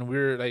there, and then we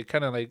were like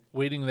kind of like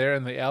waiting there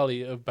in the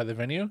alley by the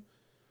venue.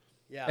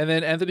 Yeah. And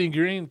then Anthony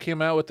Green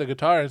came out with the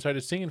guitar and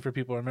started singing for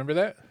people. Remember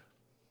that?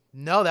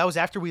 No, that was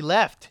after we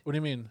left. What do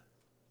you mean?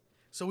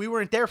 So we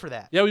weren't there for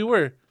that. Yeah, we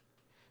were.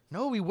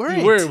 No, we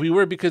weren't. We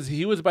were because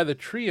he was by the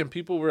tree, and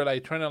people were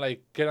like trying to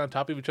like get on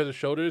top of each other's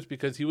shoulders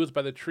because he was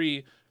by the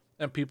tree.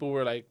 And people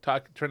were like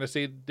trying to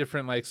say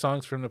different like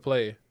songs for him to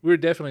play. We were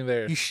definitely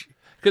there. You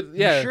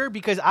sure?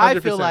 Because 100%. I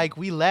feel like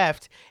we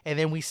left, and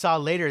then we saw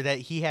later that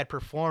he had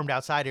performed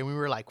outside, and we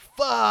were like,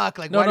 "Fuck!"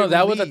 Like, no,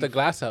 that was at the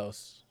Glass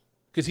House,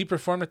 because he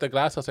performed at the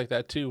Glass House like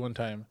that too one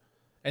time,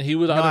 and he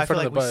was on in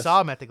front of the bus. We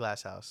saw him at the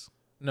Glass House.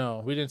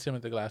 No, we didn't see him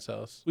at the Glass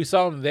House. We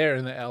saw him there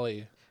in the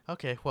alley.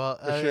 Okay, well,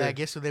 sure. I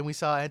guess then we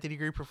saw Anthony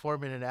Green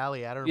perform in an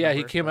alley. I don't. Yeah,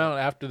 he came out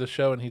after the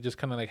show, and he just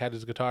kind of like had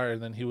his guitar,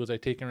 and then he was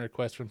like taking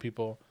requests from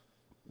people.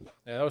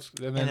 Yeah, that was,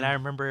 and then I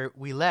remember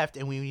we left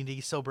and we needed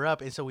to sober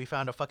up, and so we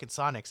found a fucking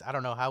Sonics. I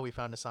don't know how we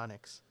found the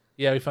Sonics.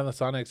 Yeah, we found the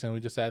Sonics and we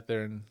just sat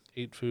there and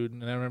ate food.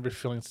 And I remember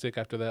feeling sick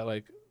after that,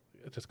 like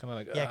just kind of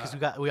like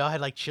because we all had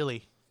like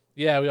chili.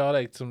 Yeah, we all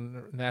like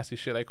some nasty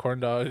shit like corn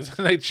dogs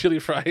and like chili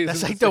fries.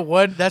 That's like the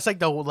one. That's like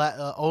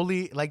the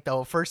only like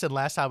the first and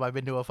last time I've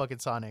been to a fucking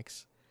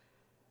Sonics.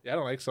 Yeah, I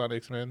don't like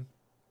Sonics, man.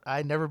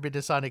 I've never been to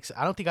Sonics.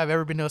 I don't think I've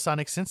ever been to a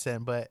Sonics since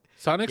then. But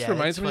Sonics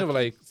reminds me of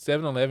like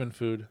 7-Eleven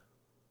food.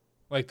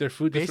 Like their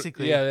food,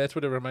 basically. Yeah, that's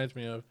what it reminds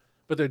me of.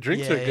 But their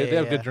drinks are good. They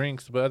have good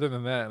drinks. But other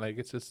than that, like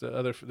it's just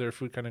their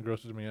food kind of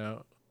grosses me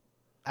out.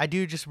 I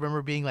do just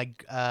remember being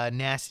like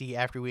nasty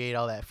after we ate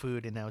all that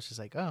food, and I was just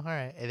like, oh, all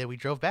right. And then we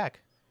drove back.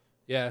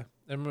 Yeah,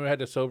 I remember we had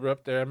to sober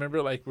up there. I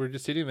remember like we were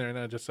just sitting there, and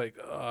I was just like,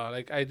 oh,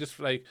 like I just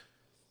like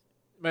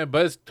my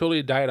buzz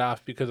totally died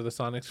off because of the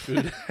Sonics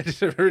food. I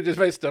just remember just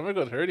my stomach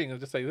was hurting. I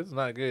was just like, this is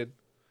not good.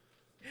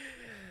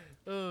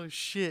 Oh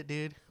shit,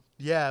 dude.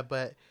 Yeah,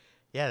 but.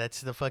 Yeah,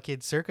 that's the fucking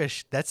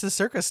circus. That's the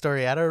circus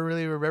story. I don't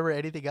really remember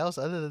anything else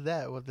other than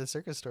that with the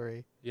circus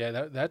story. Yeah,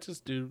 that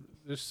just, dude.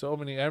 There's so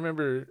many. I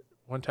remember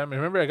one time.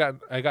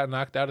 I got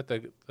knocked out at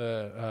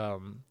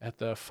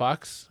the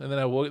Fox, and then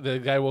the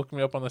guy woke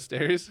me up on the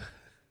stairs. Do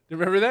you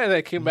remember that? And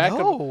I came back.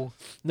 No.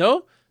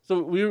 No.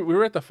 So we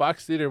were at the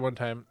Fox Theater one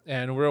time,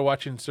 and we were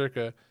watching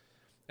Circa,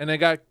 and I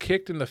got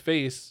kicked in the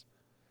face,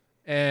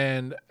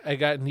 and I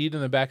got kneed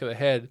in the back of the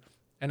head,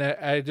 and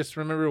I just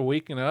remember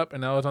waking up,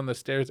 and I was on the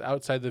stairs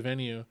outside the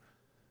venue,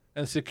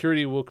 and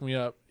security woke me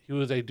up. He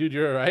was like, "Dude,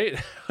 you're all right?"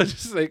 I was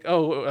just like,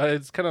 "Oh,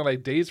 it's kind of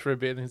like dazed for a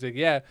bit," and he's like,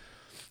 "Yeah,"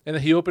 and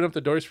then he opened up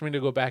the doors for me to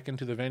go back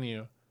into the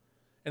venue.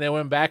 And I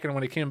went back, and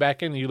when I came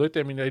back in, you looked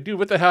at me and you're like, "Dude,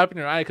 what the hell happened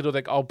in your eye?" Because it was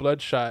like all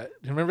bloodshot.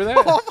 Do you remember that?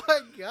 Oh my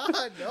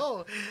god,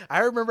 no! I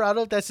remember. I don't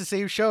know if that's the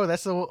same show.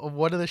 That's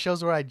one of the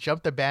shows where I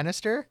jumped the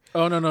banister.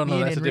 Oh no, Me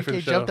and that's a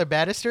different show. Jumped the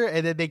banister,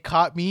 and then they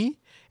caught me,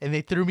 and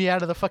they threw me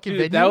out of the fucking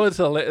venue.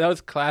 That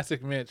was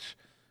classic Mitch.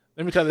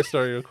 Let me tell this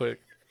story real quick.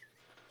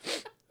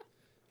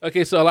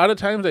 Okay, so a lot of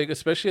times, like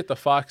especially at the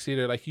Fox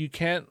Theater, like you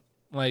can't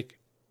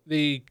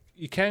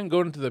you can't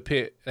go into the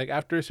pit. Like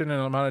after a certain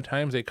amount of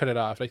times, they cut it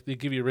off. Like they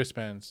give you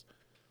wristbands.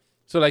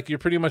 So like you're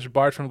pretty much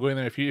barred from going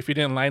there if you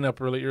didn't line up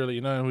really early,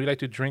 you know. And we like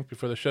to drink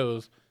before the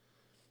shows,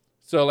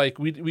 so like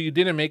we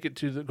didn't make it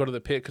to go to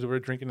the pit because we were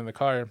drinking in the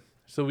car.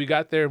 So we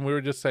got there and we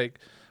were just like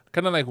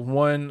kind of like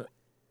one.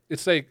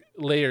 It's like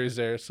layers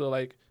there, so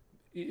like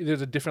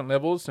there's a different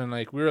levels, and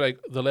like we were like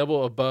the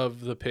level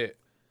above the pit.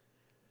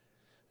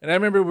 And I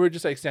remember we were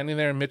just like standing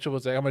there, and Mitchell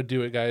was like, "I'm gonna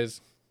do it,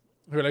 guys."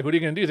 We were like, "What are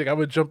you gonna do?" He's like, "I'm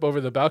gonna jump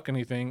over the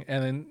balcony thing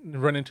and then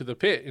run into the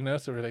pit," you know.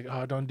 So we're like,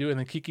 "Oh, don't do it." And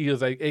then Kiki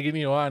was like egging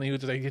you on. He was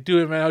just like, "Do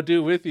it, man. I'll do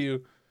it with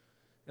you."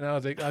 And I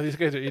was like, "Oh, these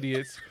guys are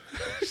idiots."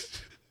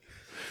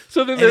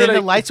 So then, the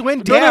lights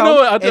went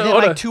down, and then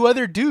like two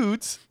other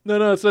dudes.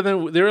 No. So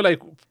then they were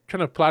like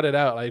trying to plot it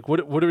out. Like, what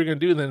are we gonna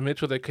do? And then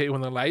Mitch was like, "Okay,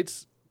 when the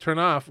lights turn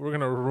off, we're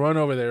gonna run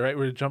over there, right?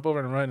 We're gonna jump over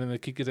and run." And then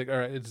Kiki's like, "All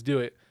right, let's do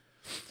it."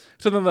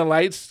 So then the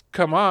lights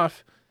come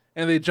off.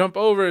 And they jump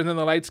over, and then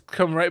the lights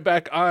come right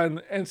back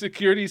on, and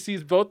security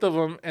sees both of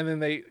them, and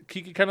then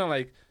Kiki kind of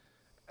like,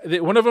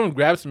 one of them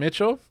grabs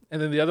Mitchell,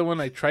 and then the other one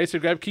like tries to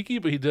grab Kiki,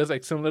 but he does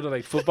like some little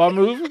like football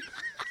move,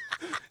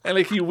 and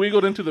like he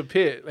wiggled into the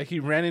pit, like he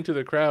ran into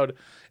the crowd,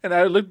 and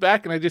I looked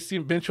back and I just see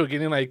Mitchell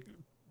getting like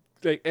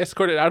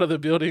escorted out of the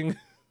building.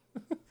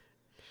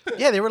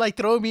 Yeah, they were like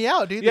throwing me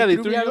out, dude. Yeah, they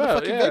threw me out of the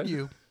fucking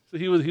venue. So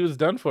he was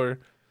done for,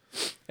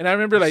 and I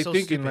remember like so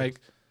thinking stupid.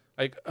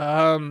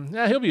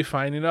 Yeah, he'll be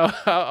fine, you know.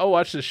 I'll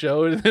watch the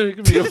show and then we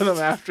can be with him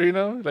after, you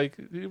know. Like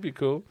he'll be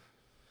cool.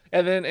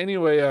 And then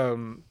anyway,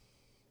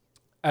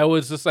 I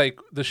was just like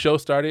the show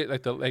started,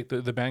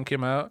 the band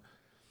came out,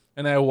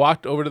 and I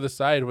walked over to the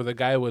side where the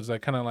guy was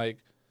like kind of like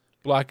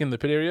blocking the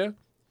pit area,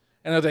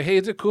 and I was like, "Hey,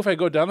 is it cool if I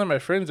go down there? My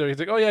friends are." He's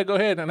like, "Oh yeah, go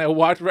ahead." And I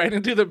walked right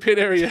into the pit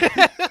area.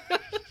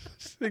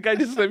 The guy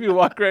just let me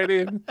walk right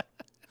in.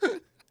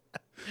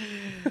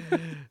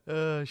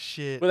 Oh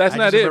shit! But that's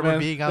not it, man. I remember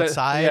being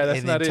outside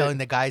and then telling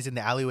the guys in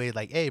the alleyway,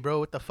 like, "Hey, bro,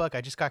 what the fuck?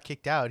 I just got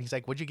kicked out." And he's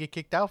like, "What'd you get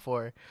kicked out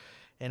for?"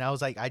 And I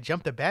was like, "I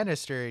jumped the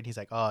banister." And he's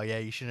like, "Oh yeah,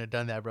 you shouldn't have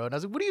done that, bro." And I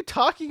was like, "What are you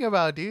talking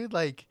about, dude?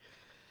 Like,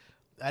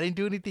 I didn't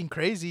do anything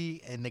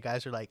crazy." And the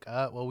guys were like,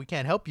 well, we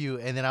can't help you."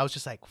 And then I was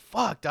just like,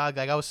 "Fuck, dog!"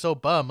 Like I was so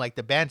bummed. Like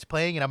the band's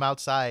playing and I'm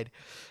outside.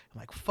 I'm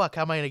like, "Fuck,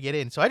 how am I gonna get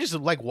in?" So I just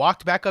like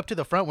walked back up to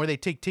the front where they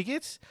take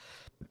tickets,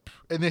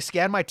 and they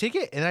scanned my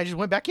ticket, and I just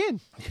went back in.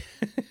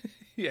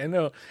 Yeah, I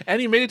know.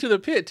 And you made it to the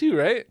pit too,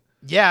 right?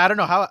 Yeah, I don't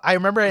know how. I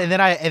remember, and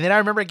then I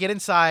remember I get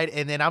inside,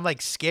 and then I'm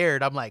like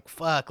scared. I'm like,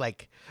 fuck,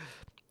 like,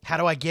 how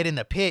do I get in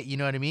the pit? You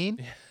know what I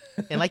mean?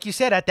 And like you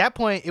said, at that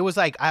point, it was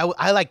like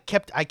I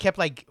kept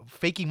like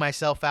faking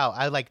myself out.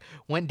 I like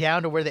went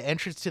down to where the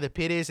entrance to the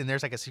pit is, and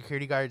there's like a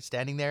security guard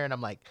standing there, and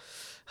I'm like,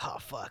 oh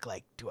fuck,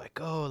 like, do I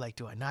go? Like,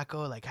 do I not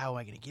go? Like, how am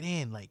I gonna get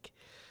in? Like.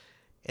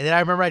 And then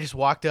I remember I just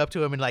walked up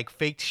to him and like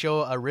faked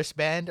show a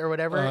wristband or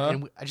whatever,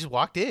 and I just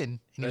walked in. And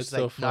he just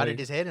like nodded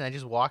his head, and I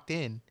just walked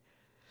in.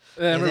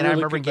 And then I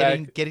remember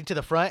getting to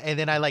the front, and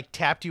then I like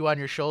tapped you on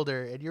your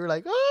shoulder, and you were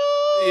like,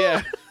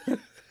 "Oh, yeah,"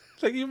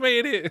 like you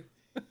made it.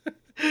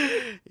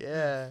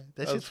 Yeah,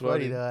 that's just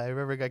funny though. I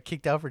remember I got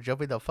kicked out for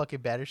jumping the fucking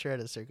banister at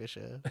a circus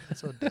show.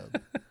 That's so dumb.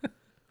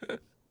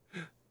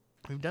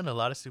 We've done a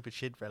lot of stupid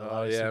shit for a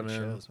lot of stupid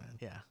shows, man.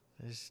 Yeah.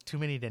 There's too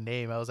many to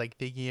name. I was like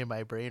thinking in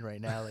my brain right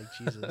now, like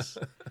Jesus,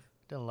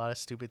 done a lot of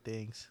stupid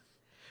things.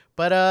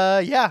 But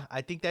yeah,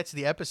 I think that's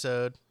the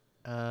episode.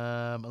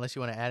 Unless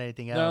you want to add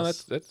anything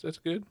else. No, that's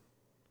good.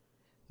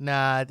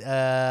 Nah,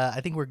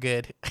 I think we're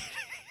good.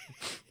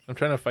 I'm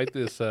trying to fight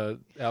this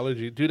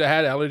allergy, dude. I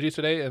had allergies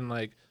today, and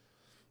like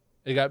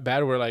it got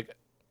bad. Where like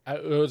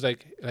it was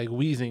like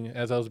wheezing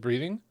as I was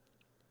breathing.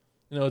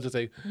 You know, just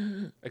like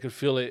I could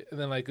feel it, and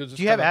then like it was just.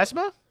 Do you have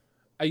asthma?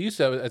 I used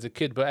to as a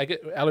kid, but I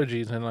get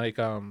allergies, and like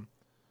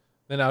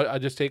then I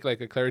just take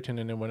like a Claritin,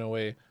 and it went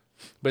away,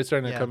 but it's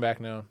starting to come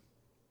back now.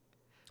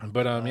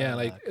 But yeah,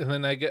 like and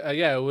then I get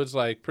it was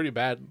like pretty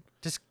bad.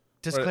 Does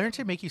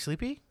Claritin make you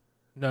sleepy?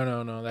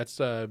 No, that's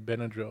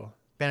Benadryl.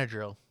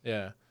 Benadryl.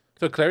 Yeah.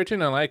 So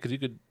Claritin I like because you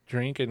could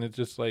drink and it's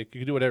just like you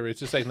can do whatever. It's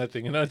just like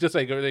nothing, you know. It's just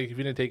like if you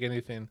didn't take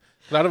anything.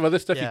 A lot of other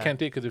stuff you can't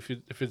take because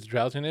if it's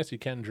drowsiness, you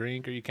can't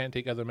drink or you can't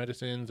take other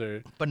medicines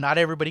or. But not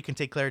everybody can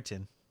take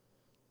Claritin.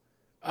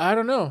 I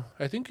don't know.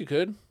 I think you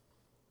could.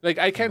 Like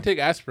I can't take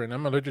aspirin.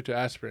 I'm allergic to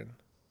aspirin.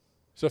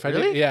 So if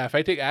if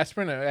I take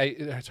aspirin,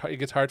 it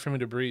gets hard for me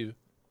to breathe.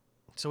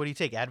 So what do you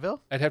take? Advil?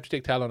 I'd have to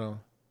take Tylenol.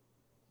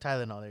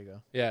 Tylenol. There you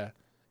go. Yeah,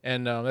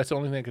 and that's the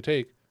only thing I could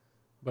take.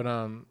 But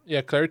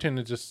Claritin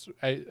is just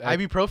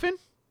ibuprofen.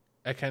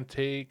 I can't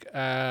take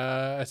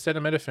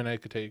acetaminophen. I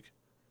could take.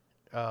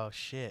 Oh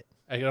shit!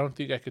 I don't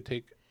think I could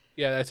take.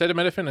 Yeah,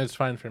 acetaminophen is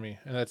fine for me,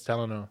 and that's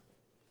Tylenol.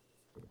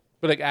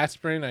 But like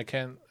aspirin, I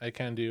can't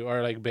do,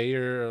 or like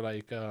Bayer, or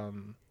like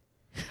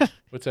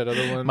what's that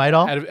other one?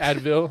 Midol.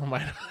 Advil.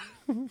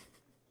 Midol.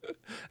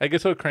 I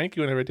get so cranky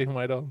whenever I take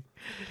Midol.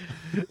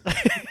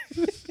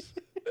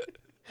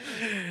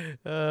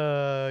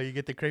 You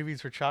get the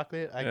cravings for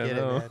chocolate. I get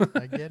it, man.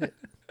 I get it.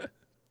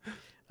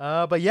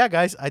 But yeah,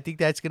 guys, I think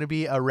that's going to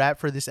be a wrap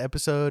for this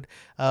episode.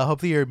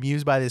 Hopefully you're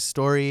amused by this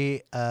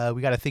story.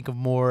 We got to think of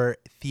more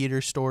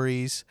theater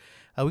stories.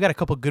 We got a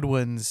couple good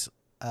ones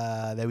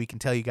that we can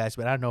tell you guys,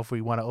 but I don't know if we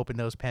want to open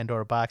those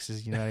Pandora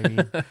boxes. You know what I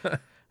mean?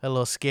 A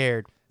little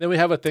scared. Then we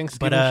have a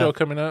Thanksgiving show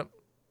coming up.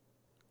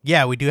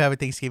 Yeah, we do have a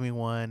Thanksgiving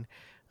one.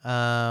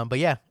 But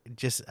yeah,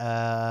 just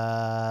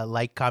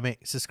like, comment,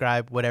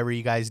 subscribe, whatever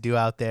you guys do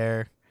out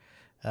there.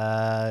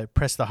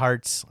 Press the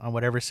hearts on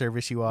whatever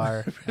service you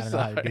are. I don't know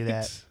how to do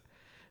that.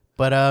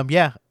 But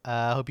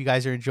I hope you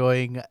guys are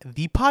enjoying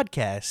the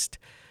podcast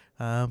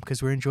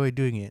because we're enjoying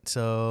doing it.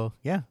 So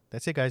yeah,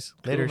 that's it, guys.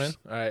 Later. Cool,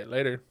 all right,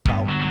 later.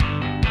 Bye.